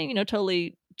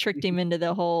 totally tricked him into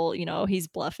the whole, he's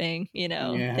bluffing,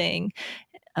 thing.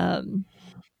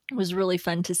 Was really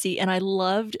fun to see, and I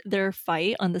loved their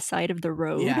fight on the side of the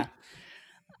road. Yeah.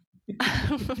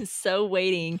 I was so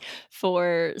waiting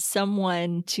for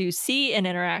someone to see an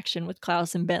interaction with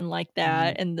Klaus and Ben like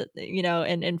that, and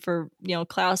and for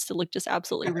Klaus to look just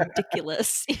absolutely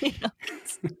ridiculous.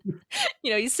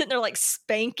 He's sitting there like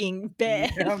spanking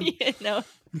Ben,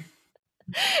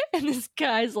 and this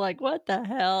guy's like, "What the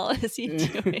hell is he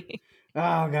doing?"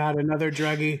 Oh God, another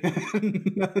druggie.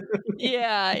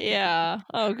 Yeah.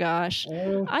 Oh gosh.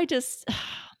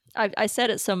 I said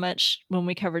it so much when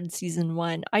we covered season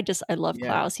 1. I love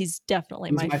Klaus. He's definitely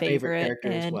He's my favorite character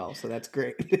as well, so that's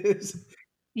great.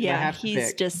 Yeah,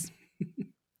 he's just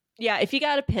yeah, if you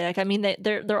got to pick,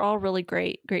 they're all really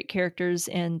great characters,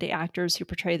 and the actors who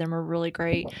portray them are really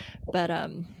great, but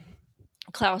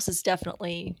Klaus is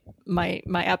definitely my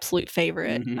absolute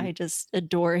favorite. I just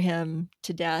adore him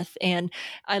to death, and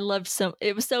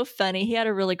it was so funny. He had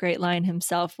a really great line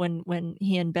himself when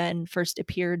he and Ben first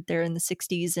appeared there in the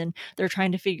 60s, and they're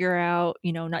trying to figure out,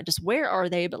 not just where are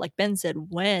they, but like Ben said,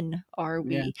 when are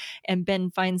we? Yeah. And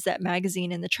Ben finds that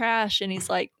magazine in the trash, and he's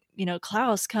like,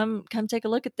 Klaus, come take a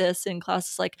look at this. And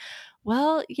Klaus is like,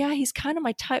 well, yeah, he's kind of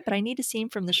my type, but I need to see him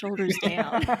from the shoulders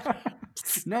down.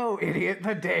 No, idiot,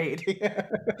 the date.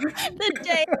 The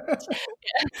date.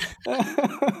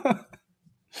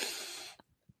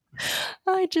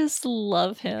 I just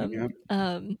love him.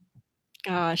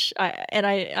 Gosh,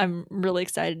 I'm really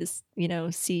excited to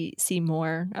see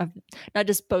more of not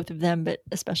just both of them, but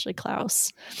especially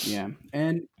Klaus. Yeah,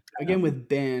 and again with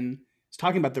Ben, he's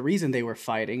talking about the reason they were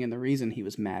fighting, and the reason he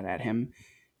was mad at him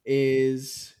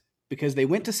is because they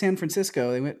went to San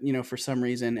Francisco. They went, for some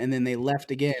reason, and then they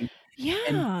left again.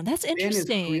 Yeah, that's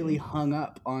interesting. Ben is really hung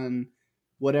up on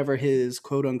whatever his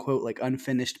quote unquote like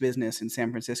unfinished business in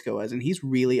San Francisco is, and he's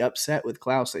really upset with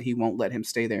Klaus that he won't let him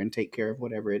stay there and take care of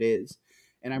whatever it is.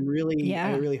 And I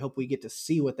really hope we get to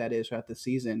see what that is throughout the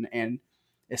season. And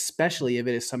especially if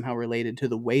it is somehow related to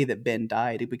the way that Ben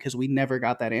died, because we never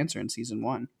got that answer in season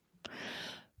 1.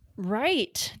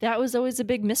 Right. That was always a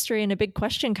big mystery and a big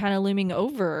question kind of looming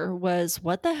over was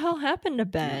what the hell happened to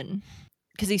Ben?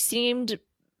 Because he seemed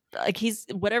like he's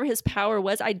whatever his power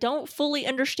was. I don't fully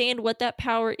understand what that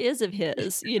power is of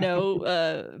his,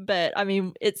 but I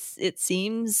mean, it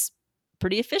seems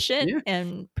pretty efficient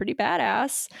and pretty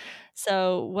badass.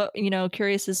 So what,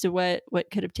 curious as to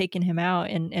what could have taken him out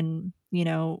and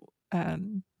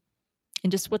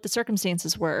just what the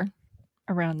circumstances were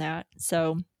around that.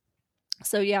 So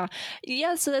yeah.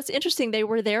 So that's interesting. They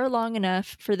were there long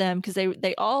enough for them because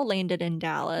they all landed in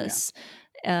Dallas,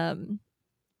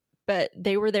 but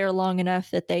they were there long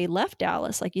enough that they left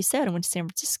Dallas, like you said, and went to San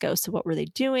Francisco. So what were they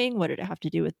doing? What did it have to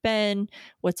do with Ben?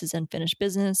 What's his unfinished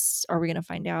business? Are we going to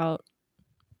find out,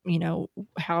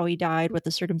 how he died, what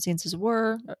the circumstances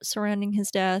were surrounding his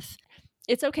death?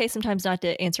 It's okay sometimes not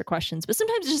to answer questions, but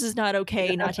sometimes it's just not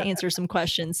okay not to answer some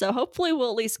questions. So hopefully we'll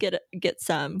at least get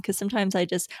some, because sometimes I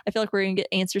feel like we're going to get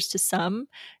answers to some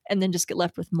and then just get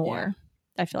left with more.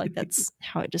 I feel like that's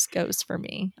how it just goes for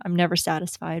me. I'm never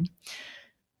satisfied.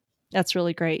 That's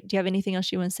really great. Do you have anything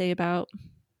else you want to say about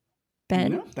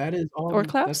Ben? No, that is all. Or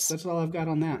Klaus? That's all I've got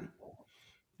on that.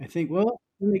 I think, well,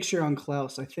 let me make sure on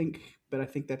Klaus. I think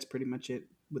that's pretty much it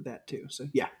with that too. So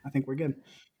yeah, I think we're good.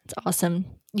 It's awesome.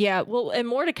 Yeah. Well, and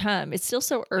more to come. It's still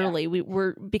so early.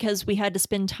 Yeah. Because we had to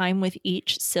spend time with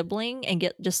each sibling and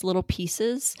get just little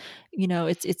pieces,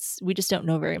 we just don't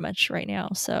know very much right now.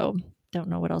 So don't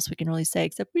know what else we can really say,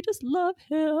 except we just love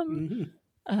him.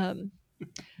 Mm-hmm.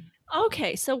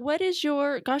 Okay. So what is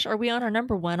are we on our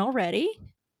number 1 already?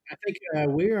 I think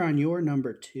we're on your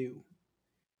number 2.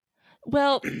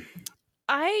 Well,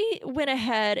 I went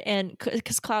ahead and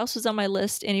because Klaus was on my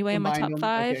list anyway, in my top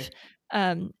 5.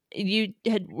 Okay.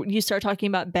 You start talking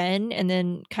about Ben and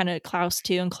then kind of Klaus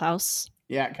too, and Klaus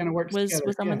it kind of works was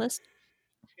on my list.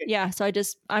 Yeah, so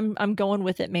I'm going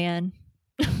with it, man.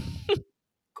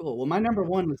 Cool. Well, my number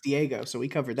 1 was Diego, so we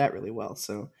covered that really well.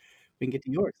 So we can get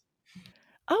to yours.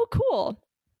 Oh, cool.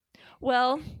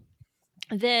 Well,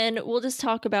 then we'll just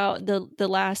talk about the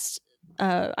last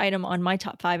item on my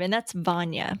top 5, and that's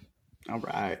Vanya. All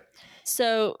right.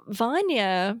 So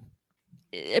Vanya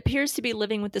appears to be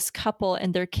living with this couple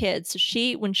and their kids. So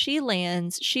when she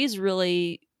lands, she's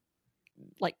really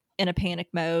like in a panic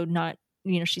mode, not,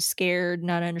 she's scared,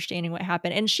 not understanding what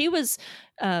happened. And she was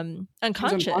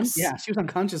unconscious. She was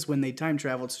unconscious when they time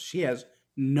traveled. So she has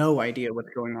no idea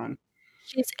what's going on.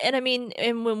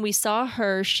 And when we saw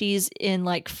her, she's in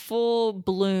like full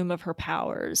bloom of her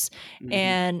powers. Mm-hmm.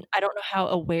 And I don't know how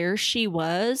aware she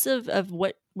was of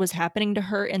what was happening to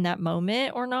her in that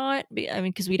moment or not. I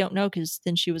mean, because we don't know, because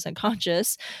then she was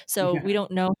unconscious. So we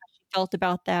don't know how she felt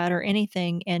about that or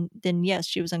anything. And then, yes,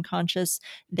 she was unconscious.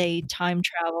 They time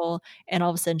travel, and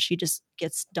all of a sudden she just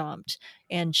gets dumped.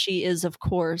 And she is, of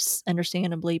course,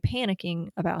 understandably panicking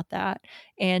about that.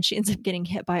 And she ends up getting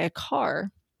hit by a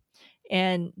car.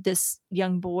 And this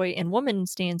young boy and woman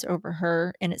stands over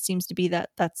her, and it seems to be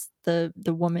that's the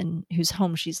woman whose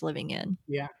home she's living in.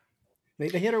 Yeah. They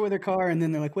hit her with her car, and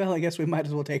then they're like, well, I guess we might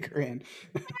as well take her in.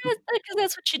 Because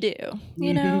that's what you do,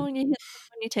 when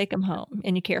you take them home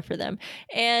and you care for them.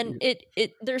 And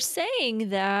they're saying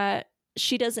that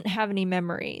she doesn't have any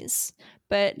memories,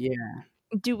 but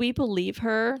do we believe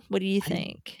her? What do you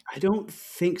think? I don't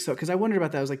think so, because I wondered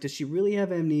about that. I was like, does she really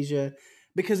have amnesia?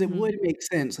 Because it would make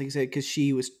sense, like you said, because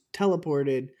she was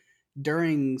teleported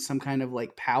during some kind of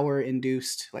like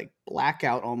power-induced like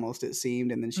blackout almost, it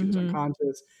seemed, and then she was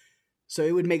unconscious. So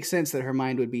it would make sense that her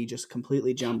mind would be just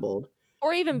completely jumbled.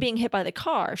 Or even being hit by the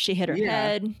car. She hit her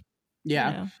head.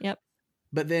 Yeah. Yep.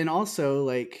 But then also,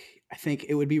 like, I think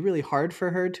it would be really hard for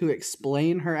her to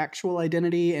explain her actual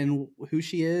identity and who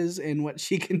she is and what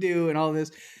she can do and all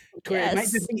this. Yes. It might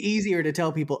just be easier to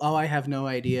tell people, oh, I have no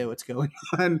idea what's going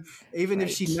on. Even if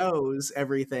she knows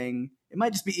everything, it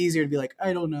might just be easier to be like,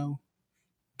 I don't know.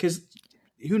 Because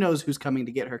who knows who's coming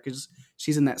to get her, because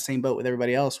she's in that same boat with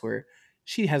everybody else where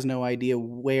she has no idea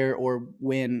where or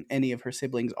when any of her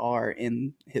siblings are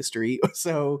in history.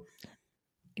 So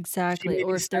exactly.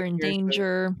 Or if they're in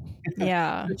danger.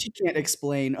 Yeah. But she can't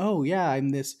explain, oh yeah,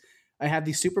 I have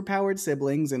these superpowered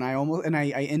siblings and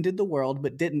I ended the world,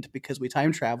 but didn't because we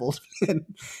time traveled.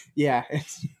 Yeah.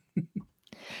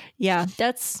 Yeah.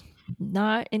 That's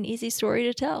not an easy story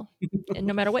to tell,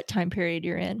 no matter what time period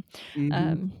you're in.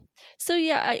 Mm-hmm. So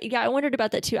I wondered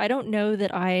about that too. I don't know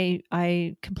that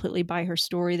I completely buy her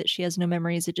story that she has no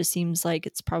memories. It just seems like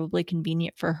it's probably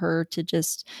convenient for her to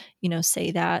just, say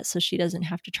that, so she doesn't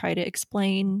have to try to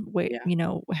explain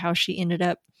how she ended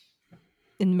up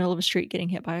in the middle of a street getting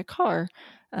hit by a car.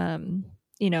 And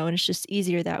it's just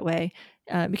easier that way.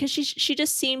 Because she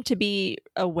just seemed to be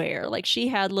aware. Like she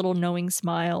had little knowing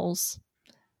smiles,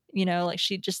 like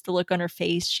the look on her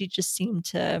face,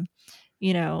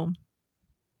 you know,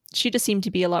 she just seemed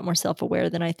to be a lot more self-aware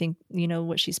than I think,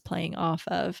 what she's playing off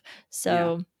of. Yeah.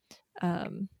 So,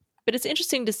 but it's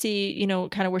interesting to see,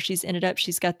 kind of where she's ended up.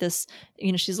 She's got this,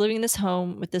 she's living in this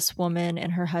home with this woman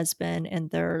and her husband and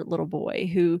their little boy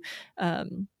who,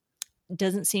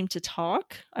 doesn't seem to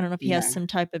talk. I don't know if he has Yeah. some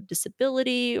type of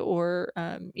disability or,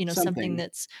 something Something.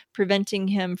 that's preventing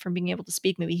him from being able to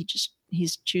speak. Maybe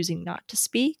he's choosing not to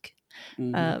speak.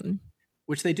 Mhm. Um,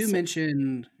 Which they do so,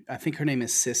 mention. I think her name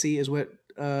is Sissy, is what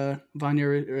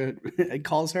Vanya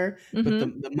calls her. But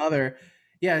mhm. the mother,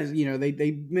 yeah,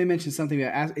 they may mention something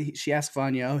that she asked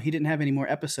Vanya, "Oh, he didn't have any more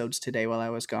episodes today while I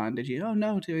was gone, did you?" "Oh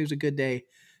no, today was a good day."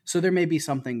 So there may be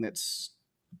something that's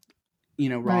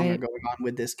wrong or Right, going on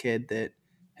with this kid that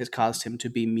has caused him to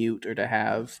be mute or to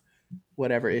have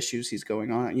whatever issues he's right.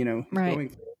 going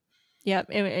through. Yeah,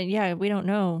 and yeah, we don't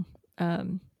know,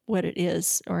 what it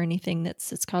is or anything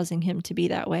that's causing him to be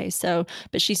that way. So,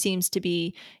 but she seems to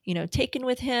be, taken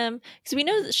with him because we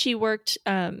know that she worked.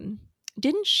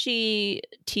 Didn't she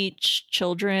teach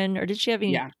children, or did she have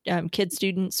any Yeah. kid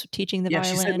students teaching the Yeah,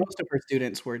 she said violin? most of her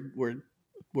students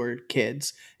were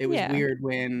kids. It was Yeah. weird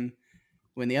when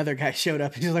the other guy showed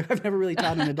up and he's like, "I've never really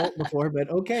taught an adult before, but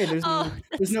okay, Oh,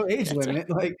 there's no age that's right. limit."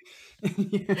 Like,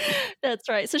 yeah. That's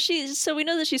right. So we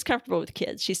know that she's comfortable with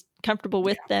kids. She's comfortable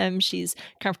with them. She's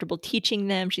comfortable teaching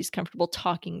them. She's comfortable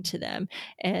talking to them,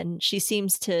 and she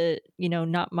seems to,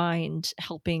 not mind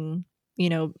helping, you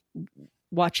know,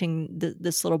 watching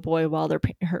this little boy while their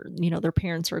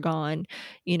parents are gone,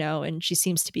 and she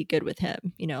seems to be good with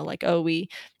him. Like, oh, we,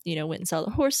 went and saw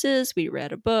the horses. We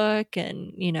read a book,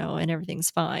 and everything's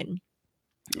fine.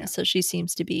 Yeah. So she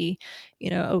seems to be,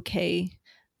 okay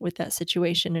with that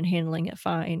situation and handling it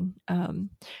fine.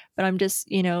 But I'm just,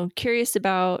 curious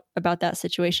about that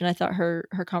situation. I thought her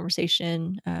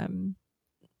conversation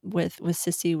with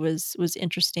Sissy was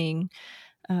interesting,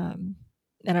 um,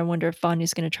 and I wonder if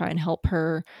Vanya's going to try and help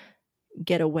her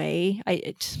get away. I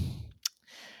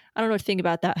don't know what to think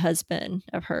about that husband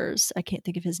of hers. I can't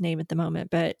think of his name at the moment,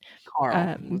 but Carl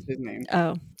was um, his name.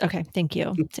 oh, okay, thank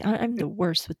you. See, I'm the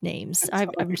worst with names. Sorry.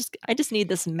 I just need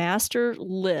this master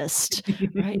list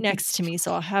right next to me,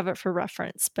 so I'll have it for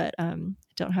reference. But I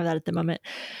don't have that at the moment.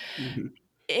 Mhm.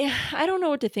 I don't know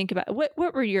what to think about. What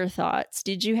were your thoughts?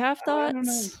 Did you have I don't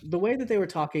know. thoughts? The way that they were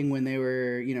talking when they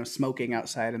were, smoking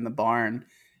outside in the barn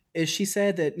is she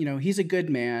said that, he's a good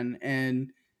man,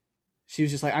 and she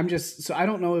was just like, so I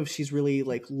don't know if she's really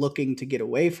like looking to get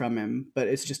away from him, but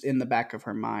it's just in the back of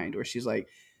her mind where she's like,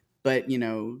 but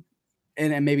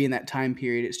and maybe in that time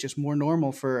period it's just more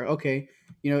normal for, okay,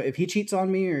 if he cheats on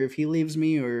me or if he leaves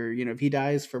me or if he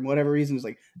dies for whatever reason, it's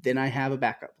like, then I have a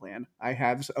backup plan. I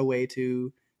have a way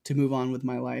to move on with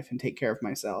my life and take care of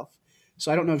myself.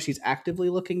 So I don't know if she's actively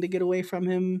looking to get away from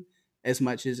him as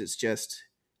much as it's just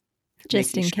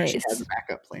Just making in sure she has case. a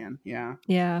backup plan. Yeah.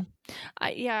 Yeah.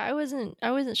 I wasn't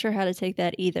sure how to take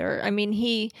that either.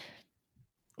 He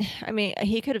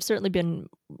could have certainly been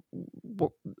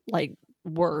w- like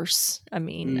worse. I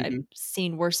mean, I've Hmm.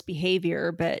 seen worse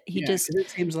behavior, but he Yeah, just because it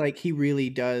seems like he really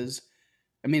does.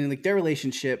 I mean, like their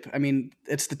relationship. I mean,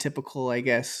 it's the typical, I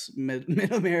guess, mid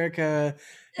America,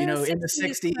 in the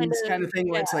 60s kind '60s kind of, of thing,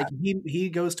 where yeah. it's like he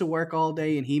goes to work all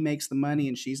day and he makes the money,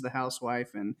 and she's the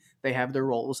housewife, and they have their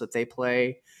roles that they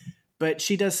play. But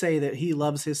she does say that he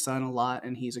loves his son a lot,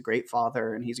 and he's a great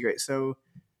father, and he's great. So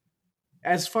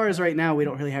as far as right now, we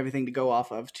don't really have anything to go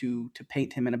off of to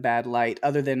paint him in a bad light,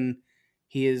 other than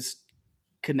he is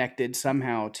connected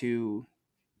somehow to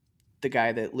the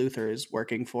guy that Luther is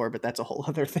working for, but that's a whole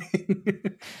other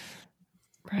thing.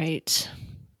 Right.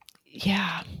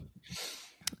 Yeah.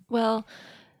 Well,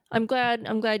 I'm glad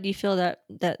you feel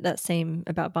that same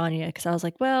about Vanya, because I was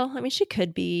like, well, I mean, she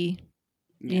could be,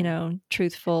 Yeah.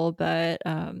 truthful, but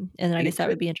and then I And guess it that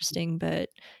would could be interesting, and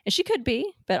she could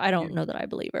be, but I yeah, don't know that I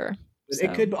believe her. but it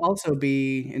So, could also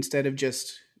be, instead of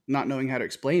just not knowing how to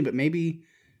explain, but maybe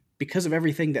because of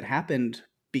everything that happened,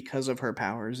 because of her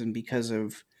powers and because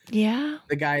of yeah,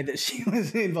 the guy that she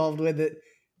was involved with, that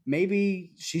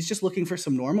maybe she's just looking for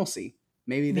some normalcy.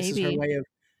 Maybe this is her maybe. way of,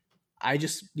 I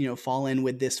just, fall in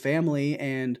with this family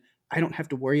and I don't have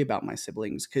to worry about my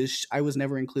siblings because I was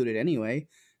never included anyway.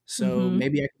 So Mhm.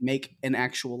 maybe I can make an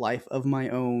actual life of my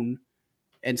own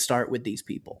and start with these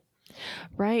people.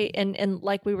 Right. And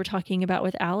like we were talking about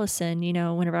with Allison,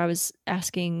 whenever I was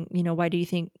asking, why do you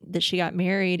think that she got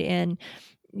married? And,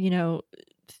 you know,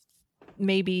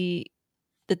 maybe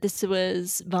that this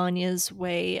was Vanya's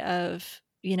way of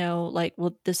like,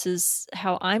 well, this is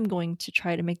how I'm going to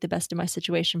try to make the best of my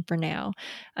situation for now.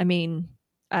 I mean,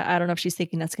 I don't know if she's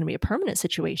thinking that's going to be a permanent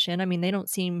situation. I mean, they don't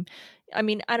seem, I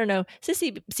mean, I don't know.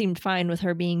 Sissy seemed fine with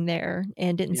her being there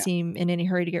and didn't Yeah. seem in any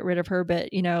hurry to get rid of her. But,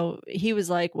 he was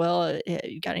like, well,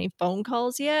 you got any phone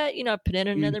calls yet? I put in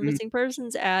another Mhm. missing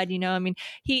persons ad, I mean,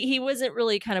 he wasn't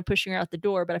really kind of pushing her out the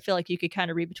door, but I feel like you could kind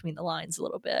of read between the lines a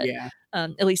little bit. Yeah.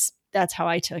 At least that's how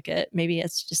I took it. Maybe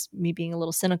it's just me being a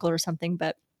little cynical or something,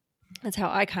 but that's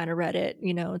how I kind of read it.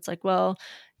 It's like, well,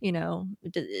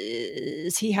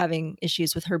 is he having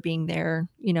issues with her being there,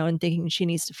 and thinking she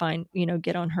needs to find,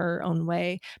 get on her own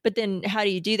way? But then how do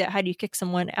you do that? How do you kick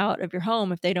someone out of your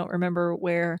home if they don't remember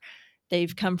where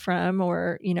they've come from?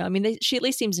 Or, I mean, she at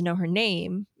least seems to know her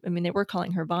name. I mean, they were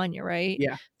calling her Vanya, right?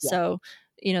 Yeah. Yeah. So,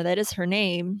 that is her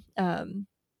name.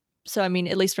 So, I mean,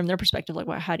 at least from their perspective, like,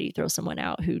 well, how do you throw someone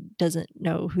out who doesn't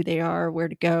know who they are, where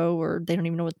to go, or they don't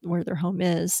even know where their home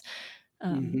is? Mhm.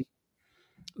 Um,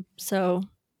 so,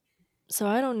 so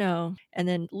I don't know. And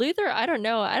then Luther, I don't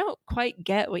know. I don't quite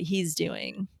get what he's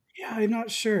doing. Yeah, I'm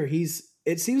not sure.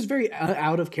 It seems very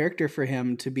out of character for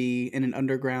him to be in an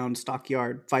underground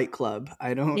stockyard fight club.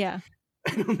 Yeah.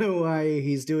 I don't know why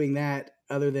he's doing that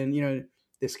other than,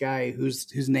 this guy whose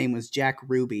name was Jack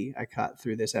Ruby, I caught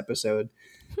through this episode,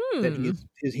 that Hmm.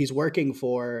 he's working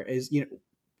for is,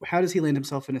 how does he land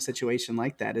himself in a situation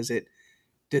like that?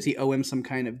 Does he owe him some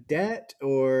kind of debt,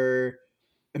 or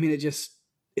I mean,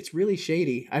 it's really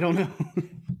shady. I don't know.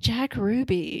 Jack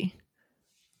Ruby.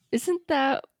 Isn't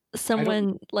that I don't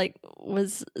someone like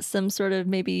was some sort of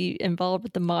maybe involved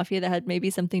with the mafia that had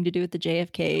maybe something to do with the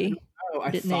JFK? know.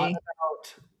 I Didn't thought they?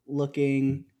 about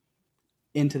looking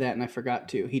into that and I forgot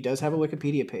to. He does have a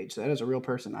Wikipedia page. So that is a real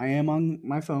person. I am on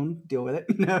my phone. Deal with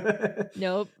it.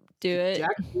 Nope. Do it.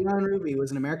 Jack Leon Ruby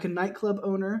was an American nightclub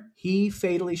owner. He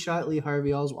fatally shot Lee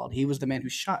Harvey Oswald. He was the man who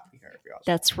shot Lee Harvey Oswald.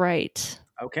 That's right.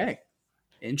 Okay.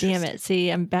 Damn Interesting. it. See,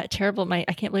 I'm terrible. I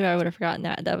can't believe I would have forgotten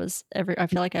that. That was I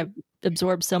feel like I've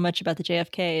absorbed so much about the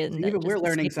JFK and See, that even we're just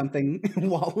learning escaped. something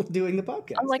while doing the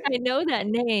podcast. I'm like, I know that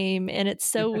name, and it's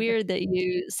so weird that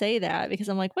you say that because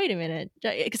I'm like, wait a minute,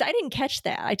 because I didn't catch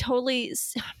that. I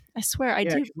swear I Yeah,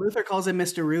 do. 'cause Luther calls him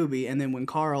Mr. Ruby, and then when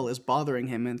Carl is bothering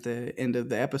him at the end of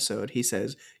the episode, he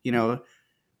says,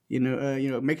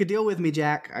 make a deal with me,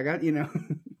 Jack. I got,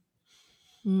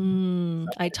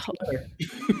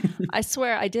 I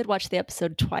swear I did watch the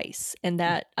episode twice, and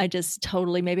that I just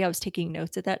totally maybe I was taking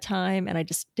notes at that time, and I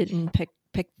just didn't pick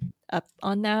up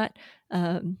on that.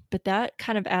 But that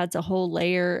kind of adds a whole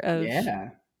layer of Yeah.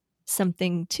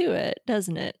 something to it,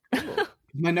 doesn't it?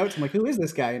 My notes, I'm like, who is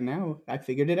this guy? And now I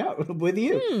figured it out with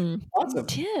you. You Awesome.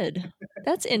 did.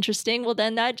 That's interesting. Well,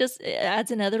 then that just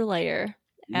adds another layer.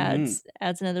 Mhm.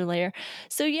 Adds another layer.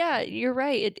 So yeah, you're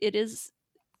right. It is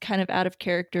kind of out of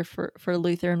character for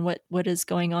Luther and what is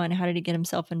going on. How did he get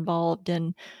himself involved?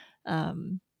 And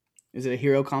Is it a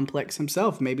hero complex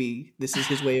himself? Maybe this is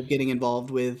his way of getting involved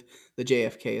with the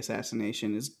JFK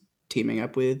assassination, is teaming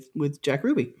up with Jack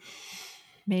Ruby.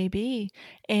 maybe.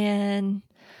 And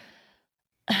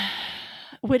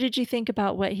what did you think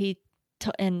about what he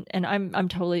and I'm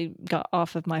totally got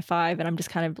off of my 5 and I'm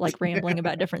just kind of like rambling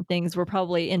about different things. We're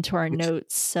probably into our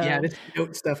notes. So Yeah, this is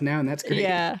note stuff now, and that's great.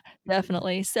 yeah,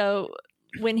 definitely. So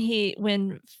when he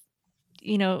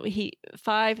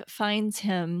 5 finds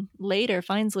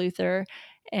Luther,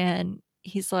 and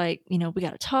he's like, we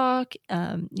got to talk.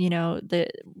 We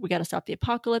got to stop the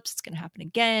apocalypse. It's going to happen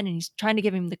again. And he's trying to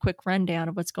give him the quick rundown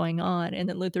of what's going on. And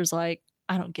then Luther's like,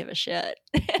 I don't give a shit.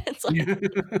 It's like,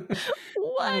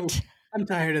 what? I'm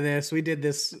tired of this. We did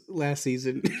this last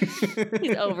season.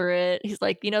 He's over it. He's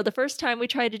like, the first time we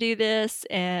tried to do this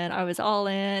and I was all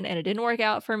in and it didn't work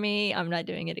out for me, I'm not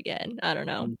doing it again. I don't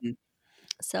know. Mhm.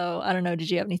 So I don't know. Did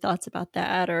you have any thoughts about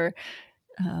that or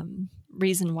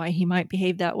reason why he might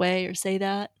behave that way or say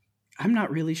that? I'm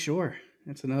not really sure.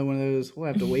 That's another one of those. We'll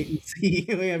have to wait and see.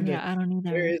 Yeah, I don't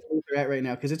Where either. is Luther at right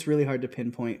now? Because it's really hard to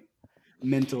pinpoint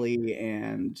mentally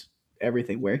and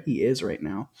everything where he is right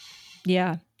now.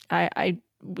 Yeah,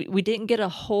 we didn't get a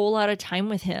whole lot of time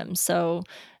with him, so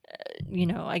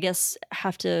I guess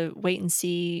have to wait and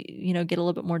see. Get a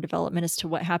little bit more development as to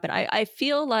what happened. I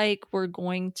feel like we're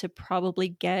going to probably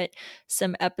get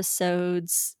some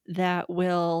episodes that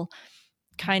will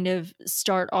kind of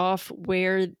start off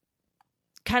where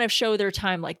kind of show their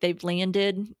time, like they've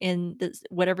landed in this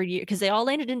whatever year, because they all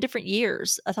landed in different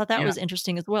years. I thought that Yeah. was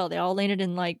interesting as well. They all landed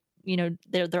in like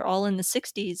they're all in the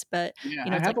 60s, but Yeah,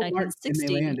 I it's have like a mark when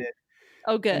they 1960. landed.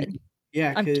 Oh, And good.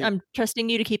 yeah, I'm trusting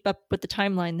you to keep up with the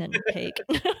timeline then, Paige.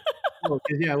 what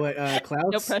No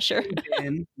Klaus pressure.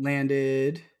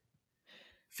 landed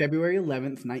February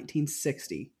 11th,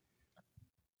 1960.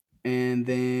 And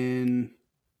then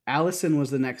Allison was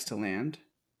the next to land,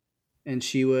 and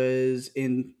she was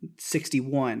in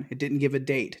 61. It didn't give a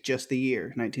date, just the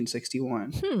year,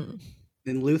 1961.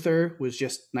 Then Luther was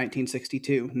just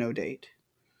 1962, no date.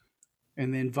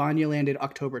 And then Vanya landed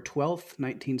October 12th,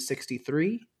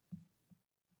 1963.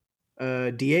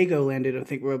 Diego landed, I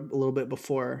think, a little bit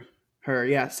before her.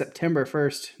 Yeah, September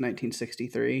 1st,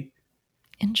 1963.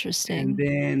 Interesting. And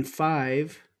then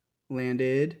 5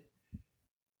 landed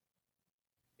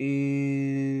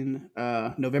in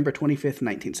November 25th,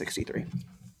 1963.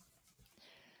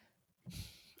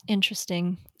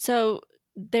 Interesting. So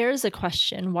there's a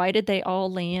question. Why did they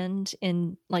all land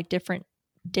in like different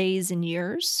days and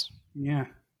years? Yeah.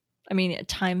 I mean,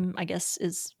 time, I guess,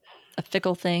 is a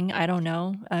fickle thing. I don't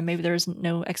know. Maybe there's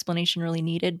no explanation really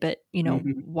needed, but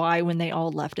why, when they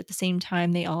all left at the same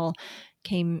time, they all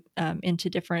came into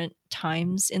different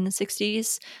times in the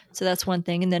 60s. So that's one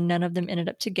thing. And then none of them ended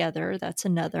up together. That's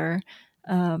another.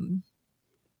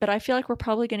 But I feel like we're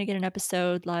probably going to get an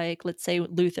episode like, let's say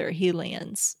Luther, he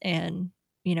lands, and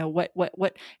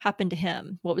what happened to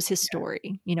him? What was his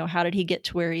story? How did he get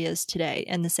to where he is today?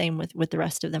 And the same with the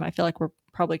rest of them. I feel like we're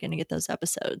probably going to get those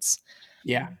episodes.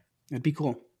 Yeah, it'd be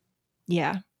cool.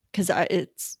 Yeah, because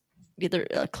it's either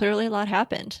clearly a lot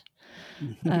happened.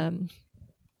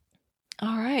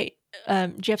 All right.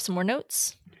 Do you have some more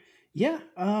notes? Yeah,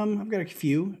 I've got a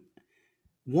few.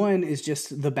 One is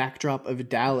just the backdrop of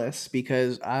Dallas,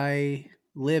 because I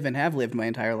live and have lived my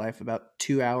entire life about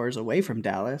 2 hours away from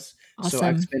Dallas. Awesome. So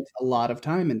I've spent a lot of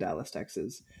time in Dallas,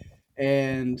 Texas.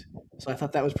 And so I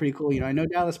thought that was pretty cool. I know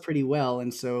Dallas pretty well.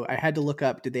 And so I had to look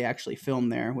up, did they actually film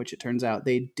there? Which it turns out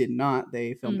they did not.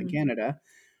 They filmed in Canada.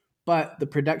 But the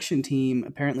production team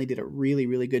apparently did a really,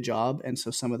 really good job. And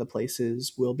so some of the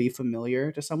places will be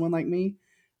familiar to someone like me.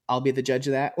 I'll be the judge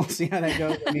of that. We'll see how that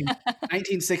goes. I mean,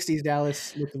 1960s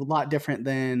Dallas looked a lot different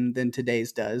than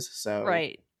today's does. So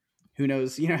right. Who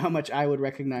knows, how much I would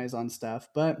recognize on stuff.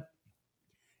 But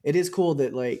it is cool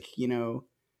that,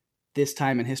 this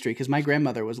time in history, because my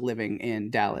grandmother was living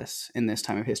in Dallas in this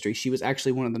time of history. She was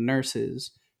actually one of the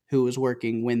nurses who was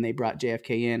working when they brought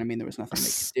JFK in. I mean, there was nothing they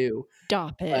could do.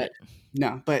 Stop it.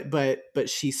 But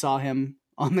she saw him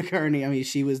on the gurney. I mean,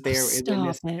 she was there when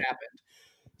this happened.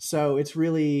 So it's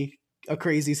really a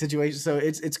crazy situation. So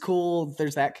it's cool.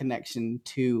 There's that connection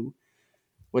to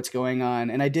what's going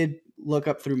on. And I did look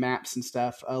up through maps and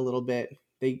stuff a little bit.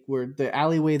 The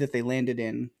alleyway that they landed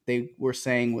in, they were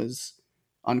saying was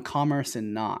on Commerce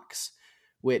and Knox,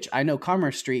 which I know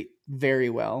Commerce Street very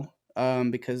well,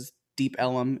 because Deep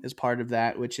Ellum is part of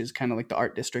that, which is kind of like the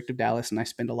art district of Dallas. And I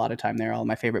spend a lot of time there. All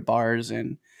my favorite bars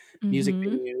and music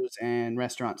venues and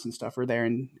restaurants and stuff are there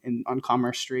in on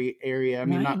Commerce Street area. I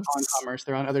mean, not on Commerce,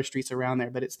 they're on other streets around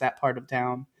there, but it's that part of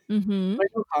town. I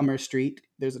know Commerce Street.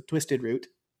 There's a Twisted Root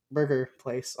burger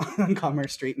place on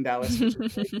Commerce Street in Dallas.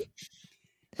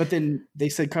 But then they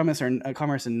said Commerce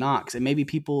and Knox, and maybe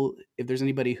people, if there's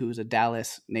anybody who's a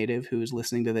Dallas native who's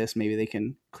listening to this, maybe they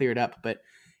can clear it up. But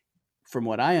from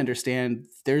what I understand,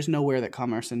 there's nowhere that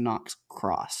Commerce and Knox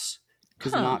cross,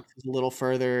 because Knox is a little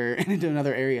further into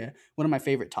another area. One of my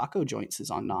favorite taco joints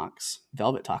is on Knox.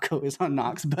 Velvet Taco is on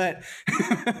Knox, but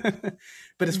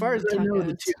as far as I know,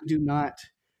 the two do not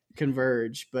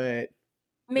converge. But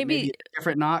maybe a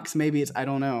different Knox. Maybe it's, I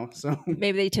don't know. So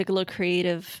maybe they took a little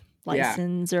creative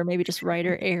license, or maybe just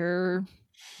writer error.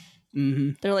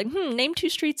 They're like, name 2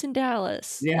 streets in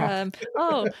Dallas.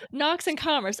 Knox and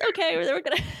Commerce. Okay, we're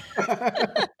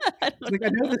gonna I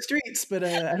know the streets, but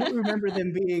I don't remember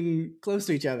them being close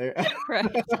to each other. Right.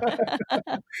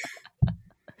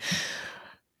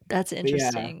 That's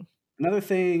interesting. Another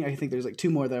thing, I think there's 2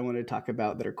 more that I wanted to talk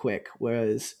about that are quick,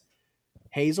 was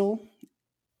Hazel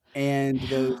and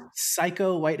those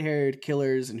psycho white-haired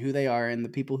killers and who they are, and the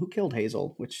people who killed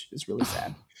Hazel, which is really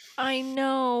sad. I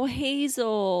know.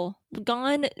 Hazel.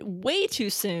 Gone way too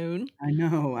soon. I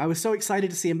know. I was so excited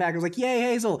to see him back. I was like, yay,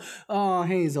 Hazel. Oh,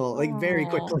 Hazel. Very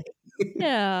quickly.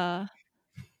 Yeah.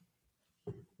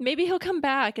 Maybe he'll come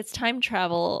back. It's time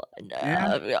travel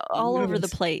all over the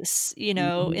place,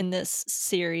 in this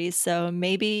series. So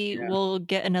maybe we'll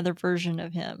get another version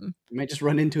of him. You might just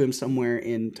run into him somewhere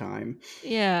in time.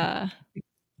 Yeah.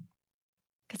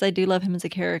 Because I do love him as a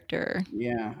character.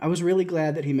 Yeah. I was really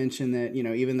glad that he mentioned that,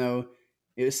 even though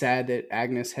it was sad that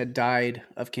Agnes had died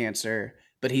of cancer,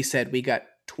 but he said we got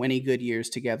 20 good years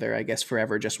together. I guess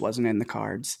forever just wasn't in the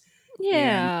cards.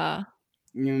 Yeah.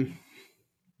 And,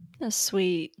 that's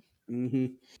sweet.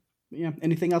 Yeah.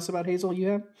 Anything else about Hazel you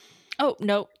have? Oh,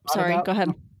 no. Sorry. Go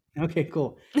ahead. Okay,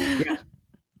 cool. Yeah.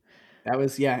 That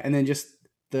was, and then just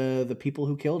the people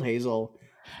who killed Hazel.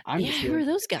 I'm just who are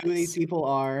those who these guys? people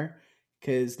are,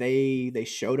 because they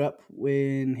showed up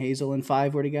when Hazel and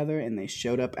Five were together, and they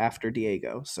showed up after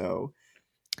Diego. So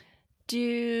Do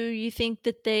you think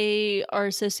that they are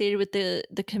associated with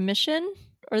the commission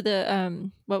or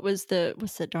the what's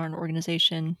the darn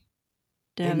organization?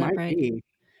 Did I they have that might right? be,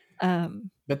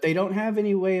 but they don't have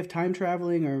any way of time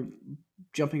traveling or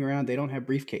jumping around. They don't have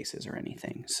briefcases or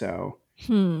anything. So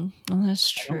Well,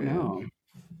 that's I don't true. know.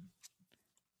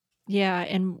 Yeah,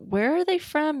 and where are they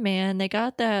from, man? They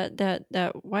got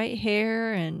that white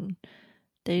hair, and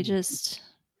they just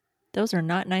those are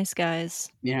not nice guys.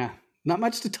 Yeah, not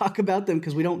much to talk about them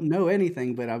because we don't know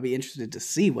anything. But I'll be interested to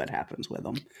see what happens with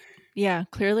them. Yeah,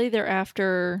 clearly they're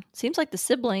after. Seems like the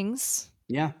siblings.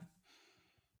 Yeah.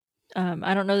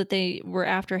 I don't know that they were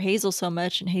after Hazel so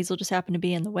much, and Hazel just happened to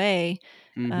be in the way.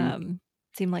 Mm-hmm.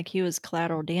 Seemed like he was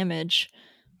collateral damage.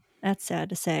 That's sad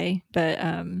to say, but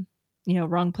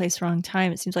wrong place, wrong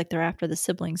time. It seems like they're after the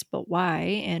siblings, but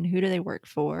why? And who do they work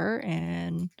for?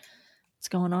 And what's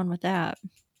going on with that?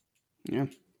 Yeah.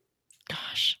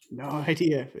 Gosh, No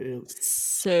idea. It'll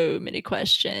so many be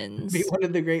questions. one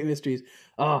of the great mysteries.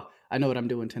 Oh, I know what I'm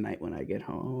doing tonight when I get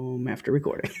home after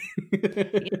recording.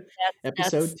 Yeah,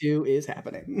 Episode 2 is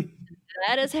happening.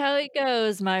 that is how it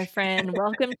goes, my friend.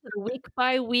 Welcome to the week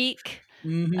by week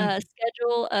Mm-hmm.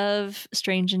 schedule of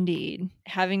Strange Indeed.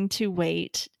 Having to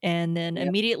wait, and then Yep.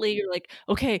 immediately you're like,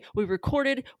 okay, we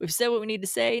recorded, we've said what we need to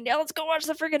say. Now let's go watch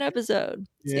the freaking episode.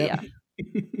 So Yep.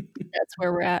 yeah, that's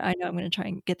where we're at. I know I'm going to try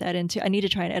and get that into. I need to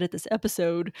try and edit this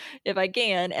episode if I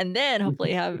can, and then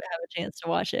hopefully have a chance to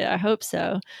watch it. I hope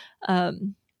so.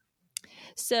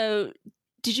 So,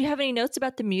 did you have any notes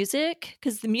about the music?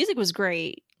 Because the music was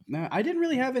great. No, I didn't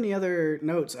really have any other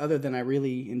notes other than I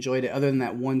really enjoyed it. Other than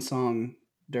that one song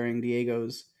during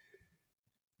Diego's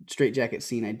Straight Jacket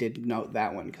scene, I did note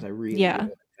that one because I really Yeah.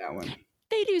 liked that one.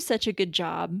 They do such a good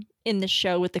job in the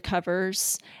show with the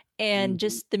covers and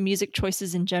just the music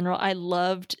choices in general. I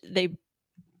loved they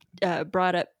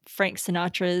brought up Frank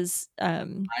Sinatra's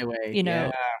My Way.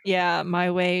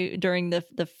 My Way during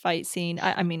the fight scene.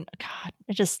 I mean, God,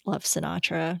 I just love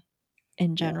Sinatra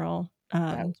in general.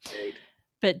 That was great.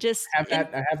 But just I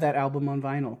have that album on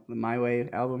vinyl, the My Way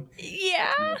album.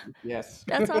 Yeah. Yes.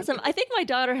 That's awesome. I think my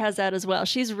daughter has that as well.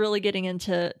 She's really getting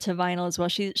into vinyl as well.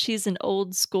 She's an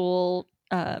old school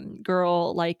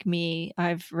girl like me.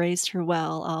 I've raised her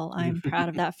well. I'm proud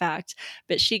of that fact.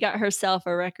 But she got herself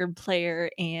a record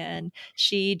player, and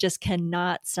she just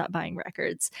cannot stop buying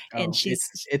records. And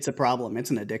it's a problem. It's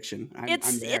an addiction.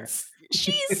 I'm there.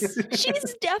 She's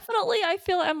definitely, I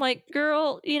feel, I'm like,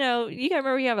 girl, you gotta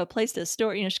remember you have a place to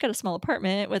store. She's got a small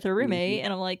apartment with her roommate,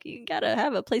 and I'm like, you gotta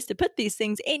have a place to put these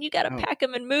things, and you gotta pack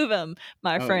them and move them,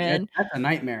 my friend. That's a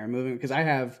nightmare moving because I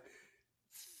have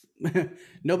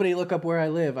nobody look up where I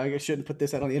live. I shouldn't put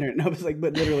this out on the internet. No, it's like,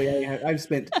 but literally, I've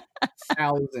spent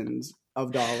thousands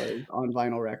of dollars on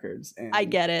vinyl records, and I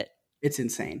get it. It's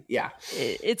insane. Yeah,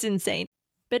 it's insane.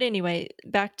 But anyway,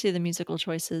 back to the musical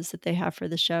choices that they have for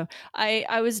the show.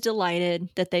 I was delighted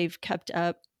that they've kept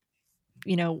up,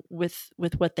 with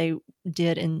what they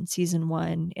did in season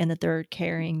 1, and that they're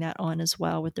carrying that on as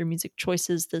well with their music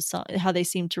choices, the song, how they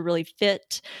seem to really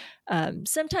fit.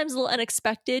 Sometimes a little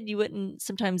unexpected. You wouldn't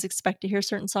sometimes expect to hear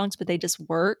certain songs, but they just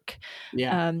work.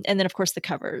 Yeah. And then of course the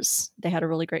covers. They had a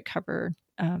really great cover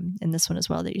in this one as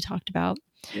well that you talked about.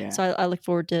 Yeah. So I look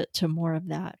forward to more of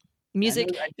that. Music.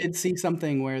 I did see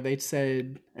something where they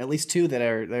said, at least 2 that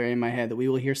are in my head, that we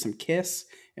will hear some Kiss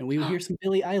and we will hear some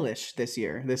Billie Eilish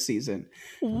this season.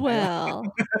 Well,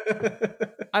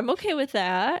 I'm okay with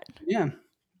that. Yeah.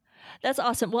 That's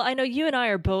awesome. Well, I know you and I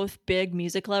are both big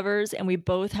music lovers, and we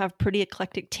both have pretty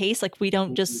eclectic tastes. Like, we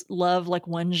don't just love like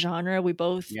one genre. We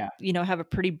both, have a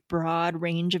pretty broad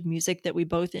range of music that we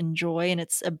both enjoy, and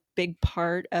it's a big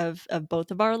part of both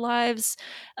of our lives.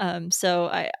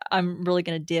 So I'm really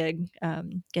going to dig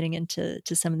getting into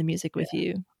some of the music with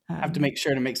you. I have to make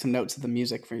sure to make some notes of the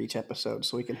music for each episode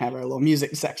so we can have our little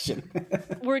music section.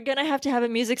 We're going to have a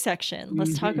music section.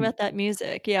 Let's talk about that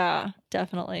music. Yeah,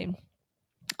 definitely.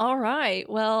 All right.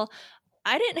 Well,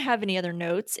 I didn't have any other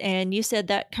notes, and you said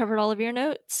that covered all of your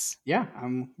notes. Yeah,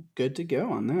 I'm good to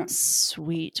go on that.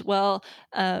 Sweet. Well,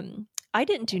 I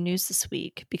didn't do news this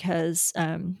week because,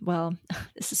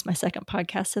 this is my second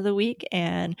podcast of the week,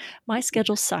 and my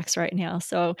schedule sucks right now.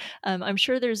 So I'm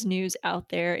sure there's news out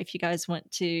there if you guys want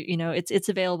to, it's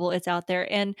available, it's out there.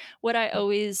 And what I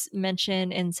always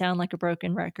mention and sound like a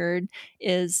broken record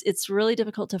is it's really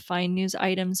difficult to find news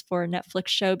items for a Netflix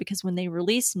show because when they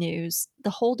release news, the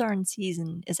whole darn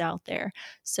season is out there.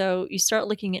 So you start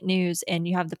looking at news and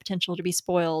you have the potential to be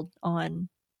spoiled on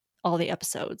all the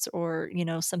episodes, or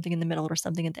something in the middle or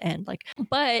something at the end.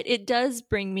 But it does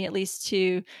bring me at least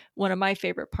to one of my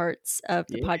favorite parts of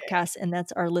the Yeah. podcast, and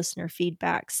that's our listener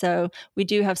feedback. So we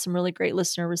do have some really great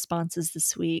listener responses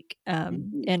this week,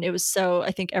 and it was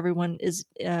I think everyone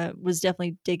was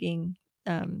definitely digging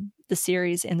the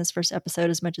series in this first episode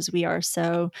as much as we are.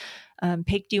 So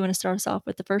Paige, do you want to start us off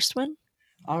with the first one?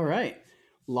 All right.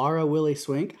 Laura Willie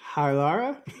Swink. Hi,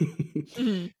 Laura.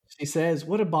 She says,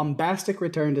 what a bombastic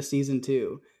return to season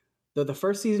 2. Though the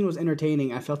first season was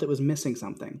entertaining, I felt it was missing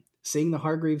something. Seeing the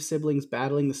Hargreaves siblings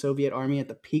battling the Soviet army at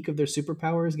the peak of their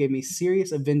superpowers gave me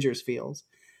serious Avengers feels.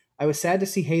 I was sad to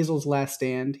see Hazel's last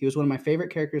stand. He was one of my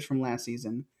favorite characters from last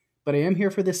season. But I am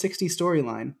here for the 60s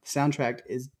storyline. The soundtrack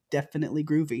is definitely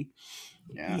groovy.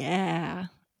 Yeah,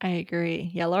 I agree.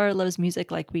 Yeah, Laura loves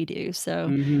music like we do. So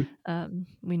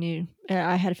we knew,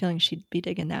 I had a feeling she'd be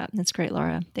digging that. That's great,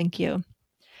 Laura. Thank you.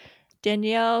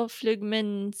 Danielle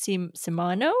Flugman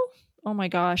Simano. Oh my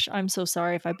gosh, I'm so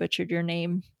sorry if I butchered your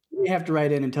name. You have to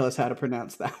write in and tell us how to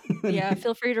pronounce that. Yeah,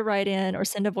 feel free to write in or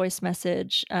send a voice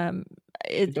message.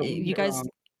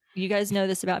 You guys know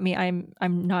this about me. I'm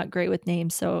not great with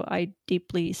names, so I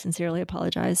deeply, sincerely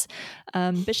apologize.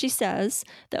 But she says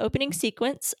the opening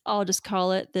sequence, I'll just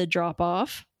call it the drop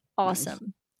off. Awesome.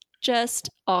 Nice. Just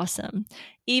awesome.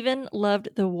 Even loved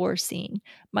the war scene.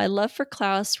 My love for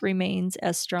Klaus remains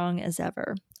as strong as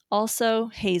ever. Also,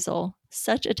 Hazel,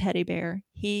 such a teddy bear.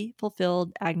 He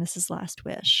fulfilled Agnes's last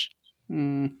wish.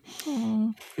 All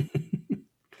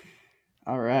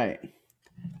right.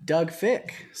 Doug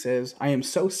Fick says, I am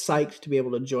so psyched to be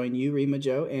able to join you, Rima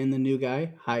Joe, and the new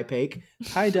guy. Hi, Paige.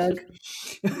 Hi, Doug.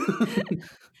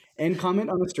 And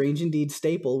comment on a Strange Indeed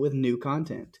staple with new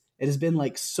content. It has been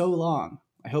so long.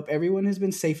 I hope everyone has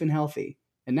been safe and healthy.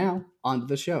 And now, on to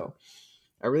the show.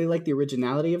 I really like the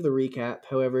originality of the recap,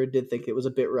 however, did think it was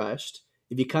a bit rushed.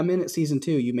 If you come in at season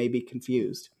 2, you may be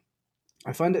confused.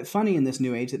 I find it funny in this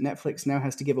new age that Netflix now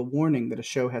has to give a warning that a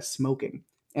show has smoking.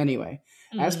 Anyway,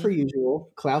 as per usual,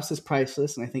 Klaus is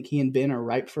priceless, and I think he and Ben are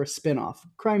ripe for a spin-off.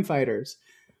 Crime Fighters.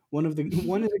 One is a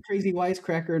crazy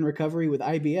wisecracker in recovery with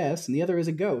IBS, and the other is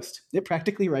a ghost. It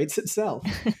practically writes itself.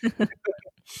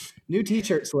 New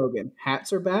t-shirt slogan,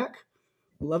 hats are back.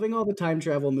 Loving all the time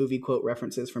travel movie quote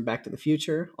references from Back to the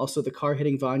Future. Also the car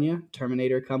hitting Vanya,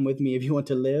 Terminator, come with me if you want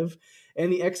to live.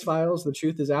 And the X-Files, the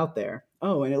truth is out there.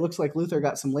 Oh, and it looks like Luther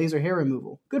got some laser hair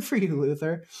removal. Good for you,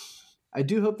 Luther. I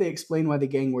do hope they explain why the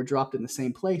gang were dropped in the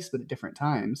same place but at different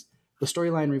times. The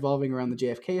storyline revolving around the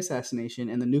JFK assassination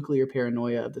and the nuclear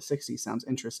paranoia of the 60s sounds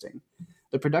interesting.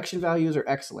 The production values are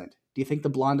excellent. Do you think the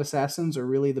blonde assassins are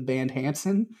really the band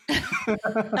Hanson?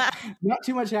 Not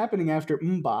too much happening after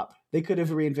Mbop. They could have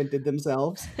reinvented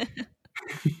themselves.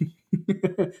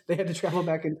 They had to travel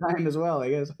back in time as well,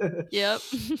 I guess. Yep.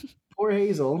 Poor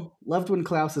Hazel. Loved when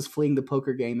Klaus is fleeing the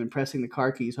poker game and pressing the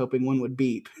car keys, hoping one would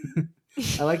beep.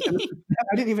 I like that.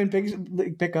 I didn't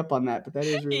even pick up on that, but that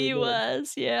is really He good.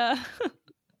 was, yeah.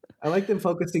 I like them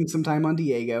focusing some time on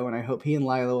Diego, and I hope he and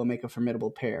Lila will make a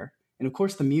formidable pair. And of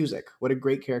course, the music. What a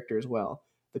great character as well.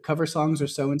 The cover songs are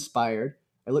so inspired.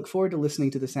 I look forward to listening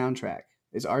to the soundtrack.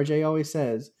 As RJ always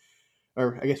says,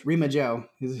 or I guess Rima Joe.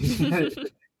 I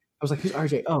was like, who's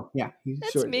RJ? Oh, yeah.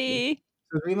 That's me.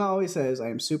 So Rima always says, I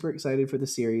am super excited for the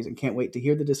series and can't wait to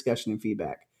hear the discussion and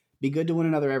feedback. Be good to one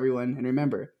another, everyone. And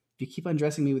remember, if you keep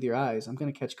undressing me with your eyes, I'm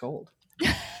going to catch cold.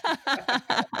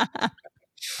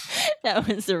 That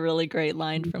was a really great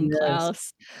line from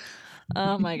Klaus.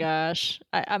 Oh my gosh.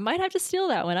 I might have to steal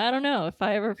that one. I don't know. If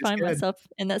I ever find myself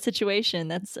in that situation,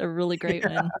 that's a really great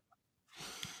one.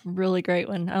 Really great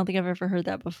one. I don't think I've ever heard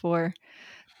that before.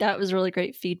 That was really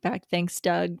great feedback. Thanks,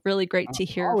 Doug. Really great to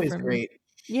hear always from. Great.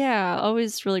 Yeah,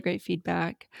 always really great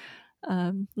feedback.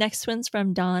 Next one's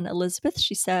from Dawn Elizabeth.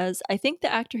 She says, I think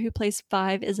the actor who plays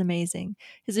Five is amazing.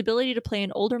 His ability to play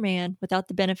an older man without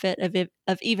the benefit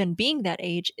of even being that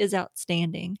age is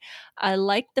outstanding. I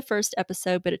liked the first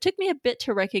episode, but it took me a bit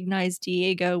to recognize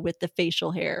Diego with the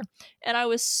facial hair. And I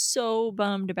was so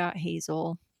bummed about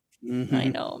Hazel. Mm-hmm. I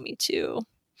know, me too.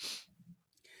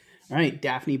 All right,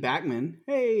 Daphne Backman.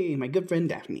 Hey, my good friend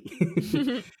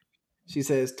Daphne. She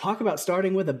says, talk about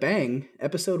starting with a bang.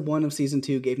 Episode 1 of season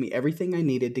 2 gave me everything I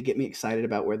needed to get me excited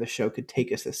about where the show could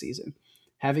take us this season.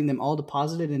 Having them all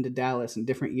deposited into Dallas in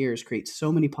different years creates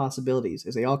so many possibilities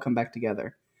as they all come back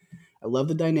together. I love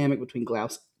the dynamic between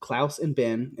Klaus and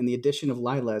Ben and the addition of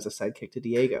Lila as a sidekick to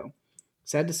Diego.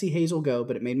 Sad to see Hazel go,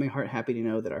 but it made my heart happy to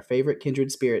know that our favorite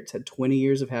kindred spirits had 20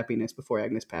 years of happiness before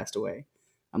Agnes passed away.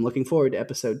 I'm looking forward to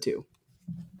episode 2.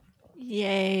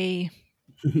 Yay.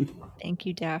 Thank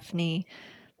you, Daphne.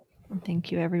 And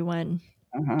thank you, everyone,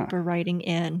 for writing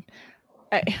in.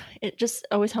 it just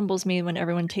always humbles me when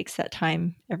everyone takes that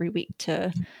time every week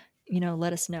to,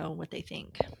 let us know what they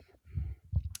think.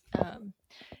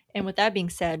 And with that being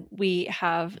said, we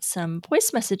have some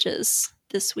voice messages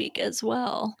this week as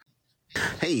well.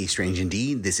 Hey, Strange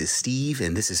Indeed. This is Steve,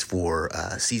 and this is for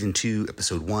Season 2,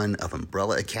 Episode 1 of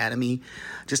Umbrella Academy.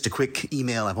 Just a quick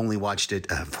email. I've only watched it.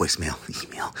 Voicemail,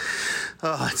 email.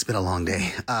 Oh, it's been a long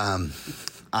day.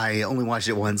 I only watched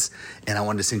it once, and I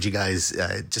wanted to send you guys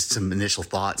just some initial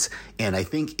thoughts. And I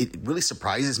think it really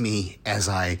surprises me as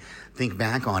I think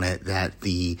back on it that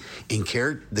the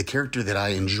character that I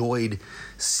enjoyed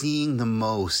seeing the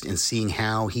most and seeing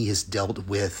how he has dealt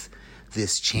with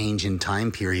this change in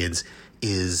time periods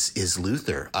is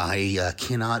Luther. I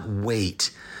cannot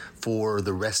wait for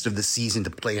the rest of the season to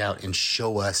play out and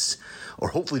show us, or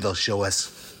hopefully they'll show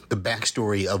us, the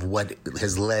backstory of what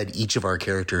has led each of our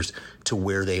characters to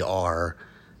where they are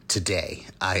today.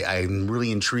 I'm really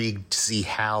intrigued to see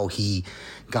how he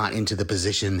got into the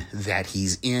position that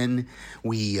he's in.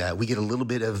 We get a little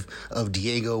bit of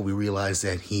Diego. We realize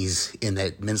that he's in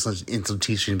that mental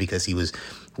institution because he was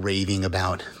raving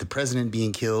about the president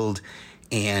being killed.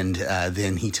 And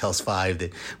then he tells Five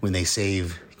that when they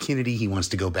save Kennedy, he wants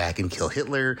to go back and kill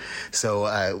Hitler.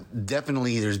 So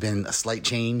definitely there's been a slight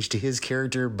change to his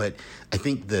character, but I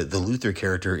think the Luther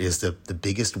character is the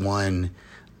biggest one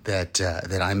that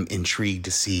I'm intrigued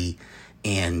to see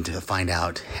and find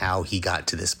out how he got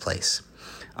to this place.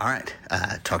 All right.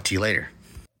 Talk to you later.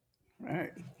 All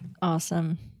right.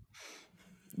 Awesome.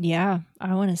 Yeah,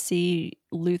 I want to see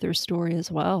Luther's story as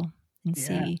well and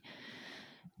see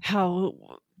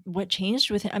what changed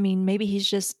with him. I mean, maybe he's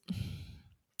just,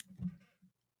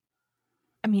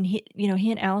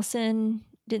 he and Allison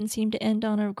didn't seem to end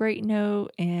on a great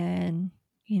note, and,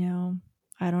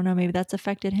 I don't know, maybe that's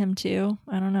affected him too.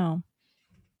 I don't know.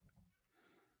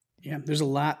 Yeah, there's a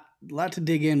lot to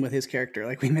dig in with his character.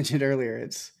 Like we mentioned earlier,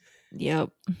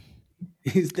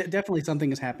 he's definitely something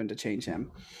has happened to change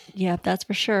him. Yeah, that's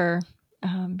for sure.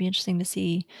 Be interesting to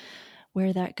see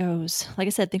where that goes. Like I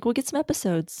said, I think we'll get some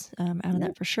episodes out of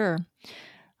that for sure.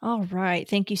 All right.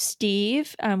 Thank you,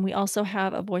 Steve. We also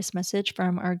have a voice message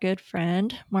from our good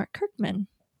friend, Mark Kirkman.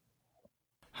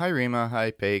 Hi, Rima.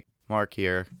 Hi, Paige. Mark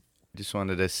here. Just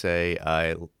wanted to say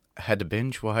I had to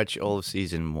binge watch all of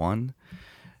Season 1,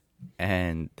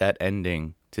 and that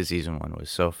ending to Season 1 was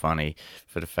so funny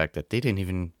for the fact that they didn't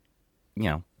even,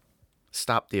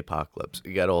 stop the apocalypse.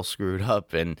 It got all screwed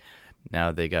up, and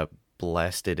now they got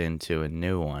blasted into a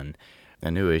new one, a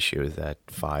new issue that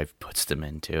Five puts them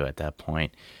into at that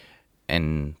point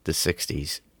in the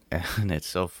 60s. And it's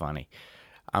so funny.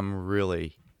 I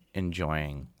really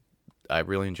enjoyed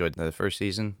the first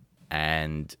season,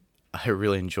 and I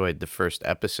really enjoyed the first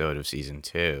episode of Season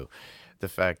 2. The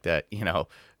fact that,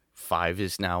 Five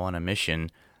is now on a mission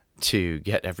to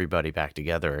get everybody back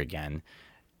together again.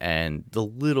 And the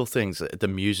little things, the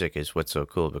music is what's so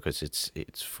cool because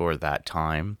it's for that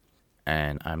time.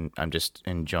 And I'm just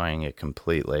enjoying it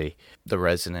completely. The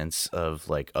resonance of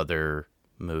like other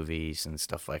movies and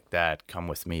stuff like that, Come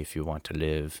With Me If You Want to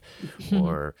Live,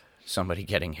 or somebody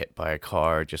getting hit by a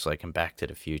car, just like in Back to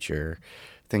the Future,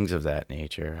 things of that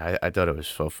nature. I thought it was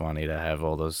so funny to have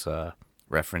all those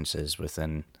references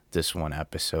within this one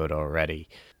episode already.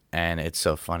 And it's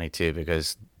so funny too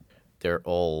because they're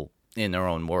all in their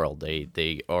own world.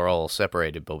 They are all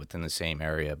separated but within the same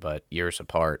area but years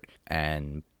apart,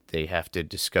 and they have to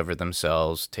discover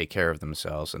themselves, take care of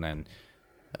themselves, and then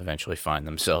eventually find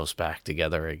themselves back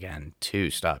together again to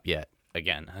stop yet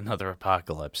again another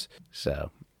apocalypse.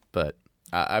 So, but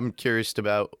I'm curious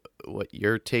about what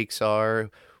your takes are,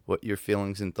 what your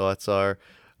feelings and thoughts are.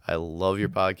 I love your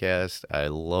podcast. I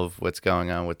love what's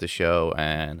going on with the show,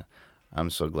 and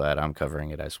I'm so glad I'm covering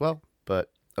it as well.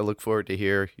 But I look forward to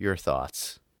hear your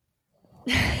thoughts.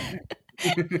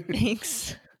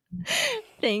 Thanks.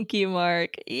 Thank you,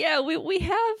 Mark. Yeah, we've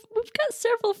got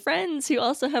several friends who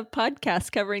also have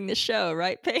podcasts covering the show,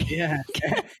 right, Paige? Yeah,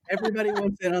 everybody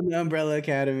wants in on the Umbrella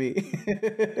Academy.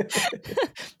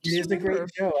 It's a great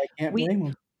show. I can't blame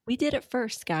them. We did it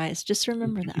first, guys. Just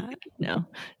remember that. No,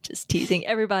 just teasing.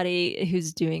 Everybody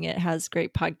who's doing it has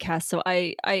great podcasts. So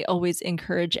I always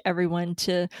encourage everyone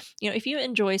to, if you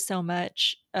enjoy so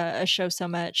much, a show so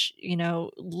much,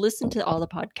 listen to all the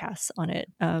podcasts on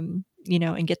it, and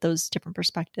get those different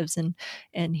perspectives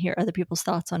and hear other people's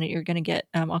thoughts on it. You're going to get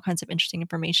all kinds of interesting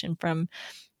information from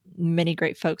many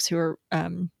great folks who are,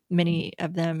 many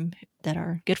of them that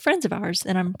are good friends of ours,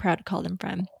 and I'm proud to call them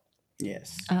friends.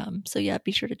 Yes. So yeah,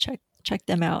 be sure to check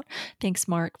them out. Thanks,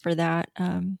 Mark, for that.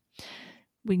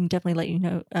 We can definitely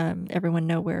let everyone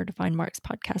know where to find Mark's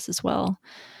podcast as well.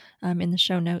 in the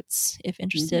show notes if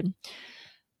interested.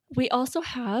 We also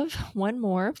have one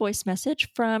more voice message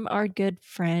from our good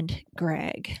friend,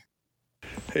 Greg.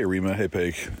 Hey, Rima. Hey,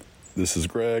 Paige. This is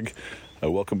Greg.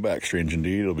 Welcome back, Strange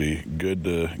Indeed. It'll be good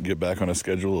to get back on a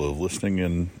schedule of listening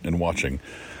and watching.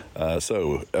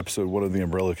 So, episode 1 of the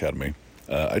Umbrella Academy.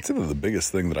 I'd say that the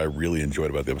biggest thing that I really enjoyed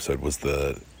about the episode was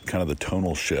the kind of the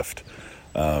tonal shift.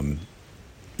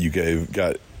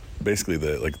 Basically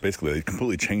they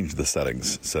completely changed the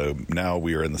settings. So now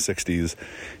we are in the 60s,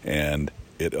 and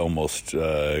it almost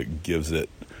gives it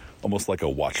almost like a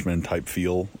Watchmen type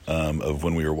feel of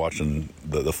when we were watching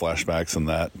the flashbacks and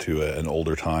that to an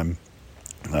older time.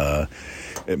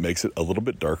 It makes it a little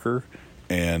bit darker,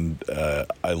 and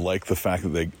I like the fact that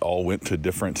they all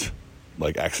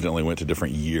accidentally went to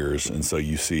different years, and so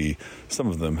you see some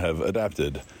of them have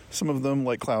adapted. Some of them,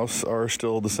 like Klaus, are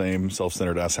still the same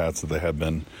self-centered asshats that they have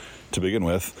been to begin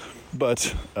with,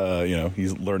 but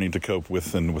he's learning to cope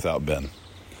with and without Ben.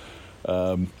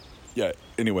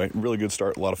 Anyway, really good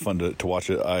start. A lot of fun to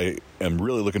watch it. I am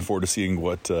really looking forward to seeing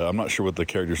what I'm not sure what the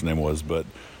character's name was, but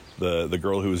the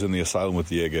girl who was in the asylum with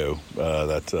Diego.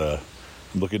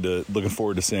 Looking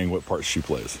forward to seeing what part she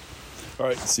plays. All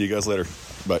right, see you guys later.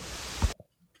 Bye.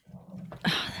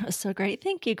 Oh, that was so great.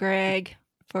 Thank you, Greg,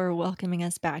 for welcoming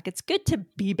us back. It's good to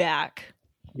be back.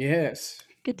 Yes.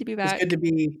 Good to be back. It's good to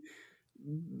be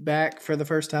back for the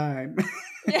first time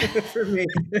for me.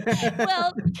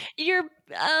 Well, you're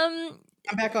I'm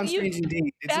back on Strange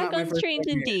Indeed. It's back not my on first Strange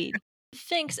time yet. Indeed.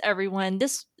 Thanks, everyone.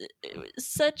 This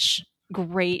such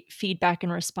great feedback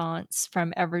and response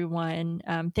from everyone.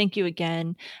 Thank you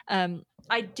again.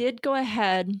 I did go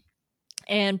ahead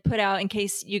and put out, in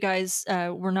case you guys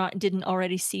didn't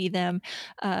already see them.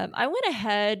 I went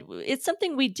ahead. It's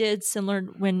something we did similar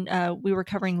when we were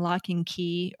covering Lock and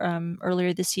Key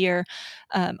earlier this year.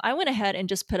 I went ahead and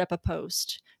just put up a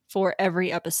post for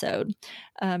every episode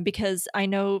because I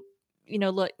know,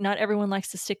 look, not everyone likes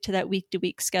to stick to that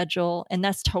week-to-week schedule, and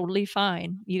that's totally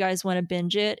fine. You guys want to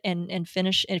binge it and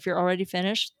finish, and if you're already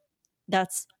finished,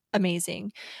 that's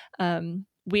amazing.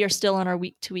 We are still on our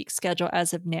week-to-week schedule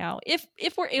as of now. If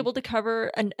we're able to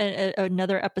cover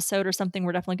another episode or something,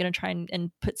 we're definitely going to try and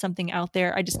put something out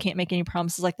there. I just can't make any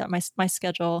promises like that. My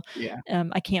schedule,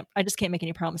 I just can't make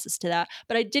any promises to that.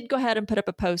 But I did go ahead and put up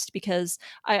a post because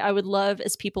I would love,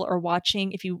 as people are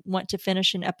watching, if you want to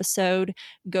finish an episode,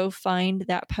 go find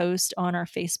that post on our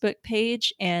Facebook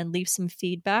page and leave some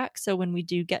feedback. So when we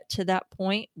do get to that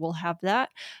point, we'll have that.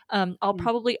 I'll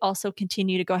probably also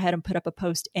continue to go ahead and put up a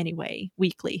post anyway,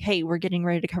 weekly. Hey, we're getting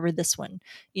ready to cover this one.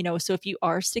 So if you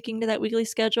are sticking to that weekly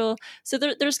schedule, so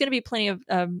there's going to be plenty of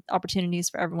opportunities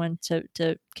for everyone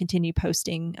to continue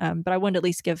posting. But I wanted to at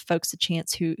least give folks a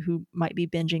chance who might be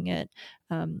binging it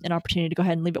an opportunity to go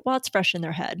ahead and leave it while it's fresh in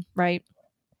their head, right?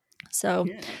 So,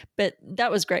 but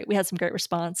that was great. We had some great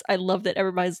response. I love that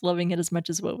everybody's loving it as much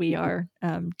as what we are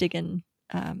digging.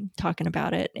 Talking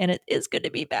about it, and it is good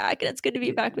to be back, and it's good to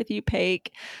be back with you,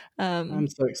 Paige. I'm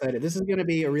so excited. This is going to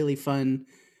be a really fun,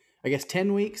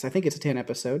 10 weeks. I think it's 10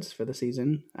 episodes for the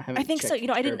season. I think so.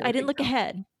 I didn't look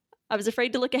ahead. I was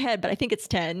afraid to look ahead, but I think it's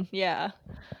 10. Yeah.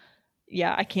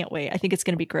 I can't wait. I think it's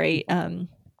going to be great.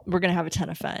 We're going to have a ton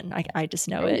of fun. I just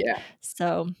know it. Yeah.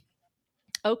 So.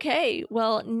 Okay,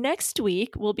 well, next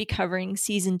week we'll be covering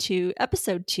season 2,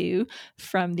 episode 2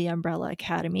 from the Umbrella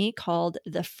Academy called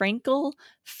The Frankel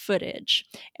Footage.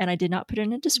 And I did not put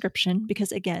in a description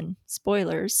because, again,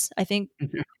 spoilers. I think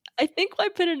I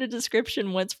put in a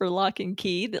description once for Lock and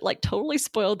Key that totally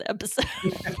spoiled the episode.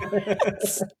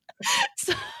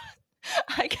 So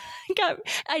I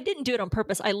didn't do it on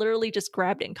purpose. I literally just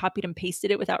grabbed it and copied and pasted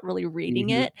it without really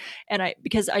reading it. And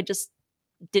because I just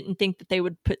didn't think that they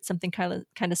would put something kind of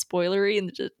spoilery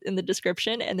in the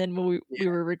description, and then when we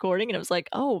were recording, and it was like,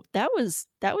 oh, that was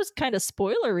kind of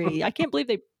spoilery. I can't believe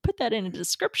they put that in a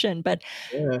description. But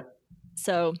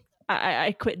so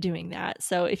I quit doing that.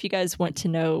 So if you guys want to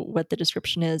know what the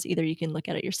description is, either you can look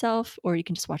at it yourself or you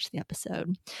can just watch the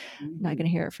episode. Not going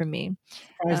to hear it from me.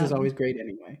 Surprise is always great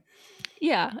anyway.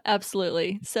 Yeah,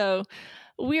 absolutely. So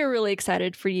we are really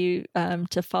excited for you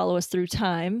to follow us through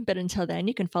time. But until then,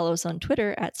 you can follow us on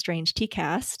Twitter at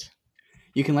StrangeTcast.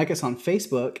 You can like us on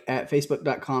Facebook at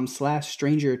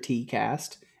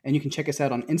facebook.com/StrangerTcast. And you can check us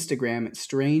out on Instagram at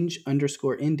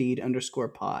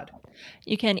strange_indeed_pod.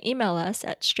 You can email us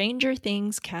at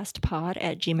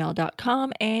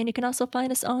strangerthingscastpod@gmail.com. And you can also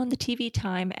find us on the TV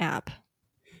Time app.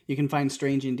 You can find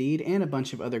Strange Indeed and a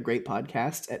bunch of other great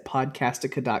podcasts at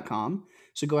podcastica.com.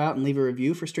 So go out and leave a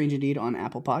review for Strange Indeed on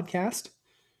Apple Podcast.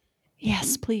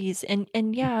 Yes, please.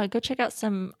 And yeah, go check out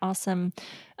some awesome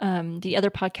the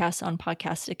other podcasts on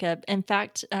Podcastica. In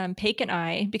fact, Paik and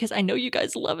I, because I know you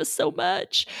guys love us so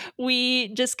much, we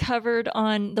just covered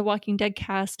on the Walking Dead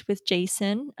cast with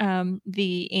Jason,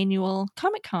 the annual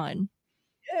Comic-Con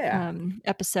Yeah.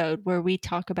 episode where we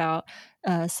talk about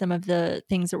some of the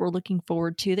things that we're looking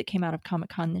forward to that came out of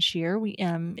Comic-Con this year. We,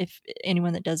 if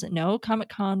anyone that doesn't know,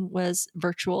 Comic-Con was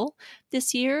virtual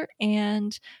this year,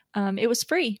 and it was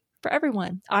free for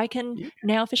everyone. I can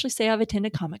now officially say I've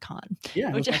attended Comic-Con. Yeah,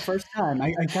 it was my first time.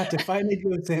 I got to finally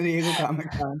do a San Diego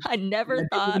Comic-Con. I never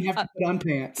thought I didn't have to put on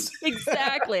pants.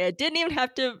 Exactly. I didn't even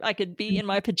have to. I could be in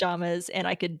my pajamas and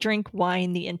I could drink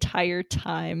wine the entire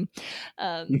time.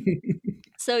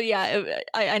 So yeah,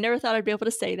 I never thought I'd be able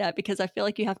to say that, because I feel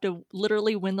like you have to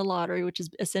literally win the lottery, which is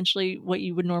essentially what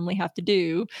you would normally have to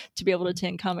do to be able to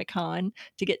attend Comic-Con,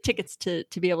 to get tickets to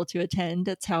be able to attend.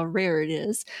 That's how rare it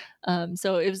is.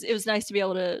 So it was nice to be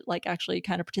able to like actually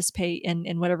kind of participate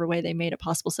in whatever way they made it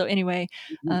possible. So anyway,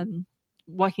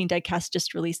 Walking Dead Cast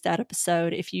just released that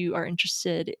episode. If you are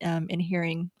interested in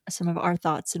hearing some of our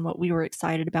thoughts and what we were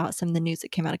excited about, some of the news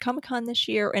that came out of Comic-Con this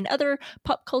year and other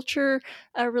pop culture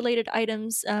related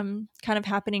items kind of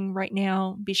happening right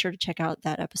now, be sure to check out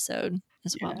that episode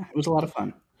as well. It was a lot of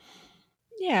fun.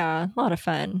 Yeah, a lot of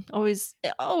fun. Always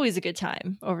a good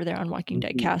time over there on Walking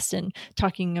Dead Cast and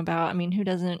talking about, I mean, who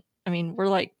doesn't, I mean, we're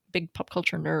like big pop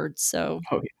culture nerds, so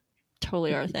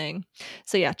totally our thing.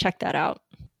 So yeah, check that out.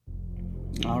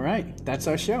 All right, that's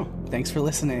our show. Thanks for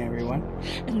listening, everyone.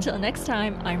 Until next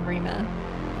time, I'm Rima.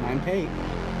 I'm Paik.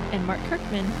 And Mark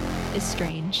Kirkman is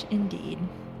strange indeed.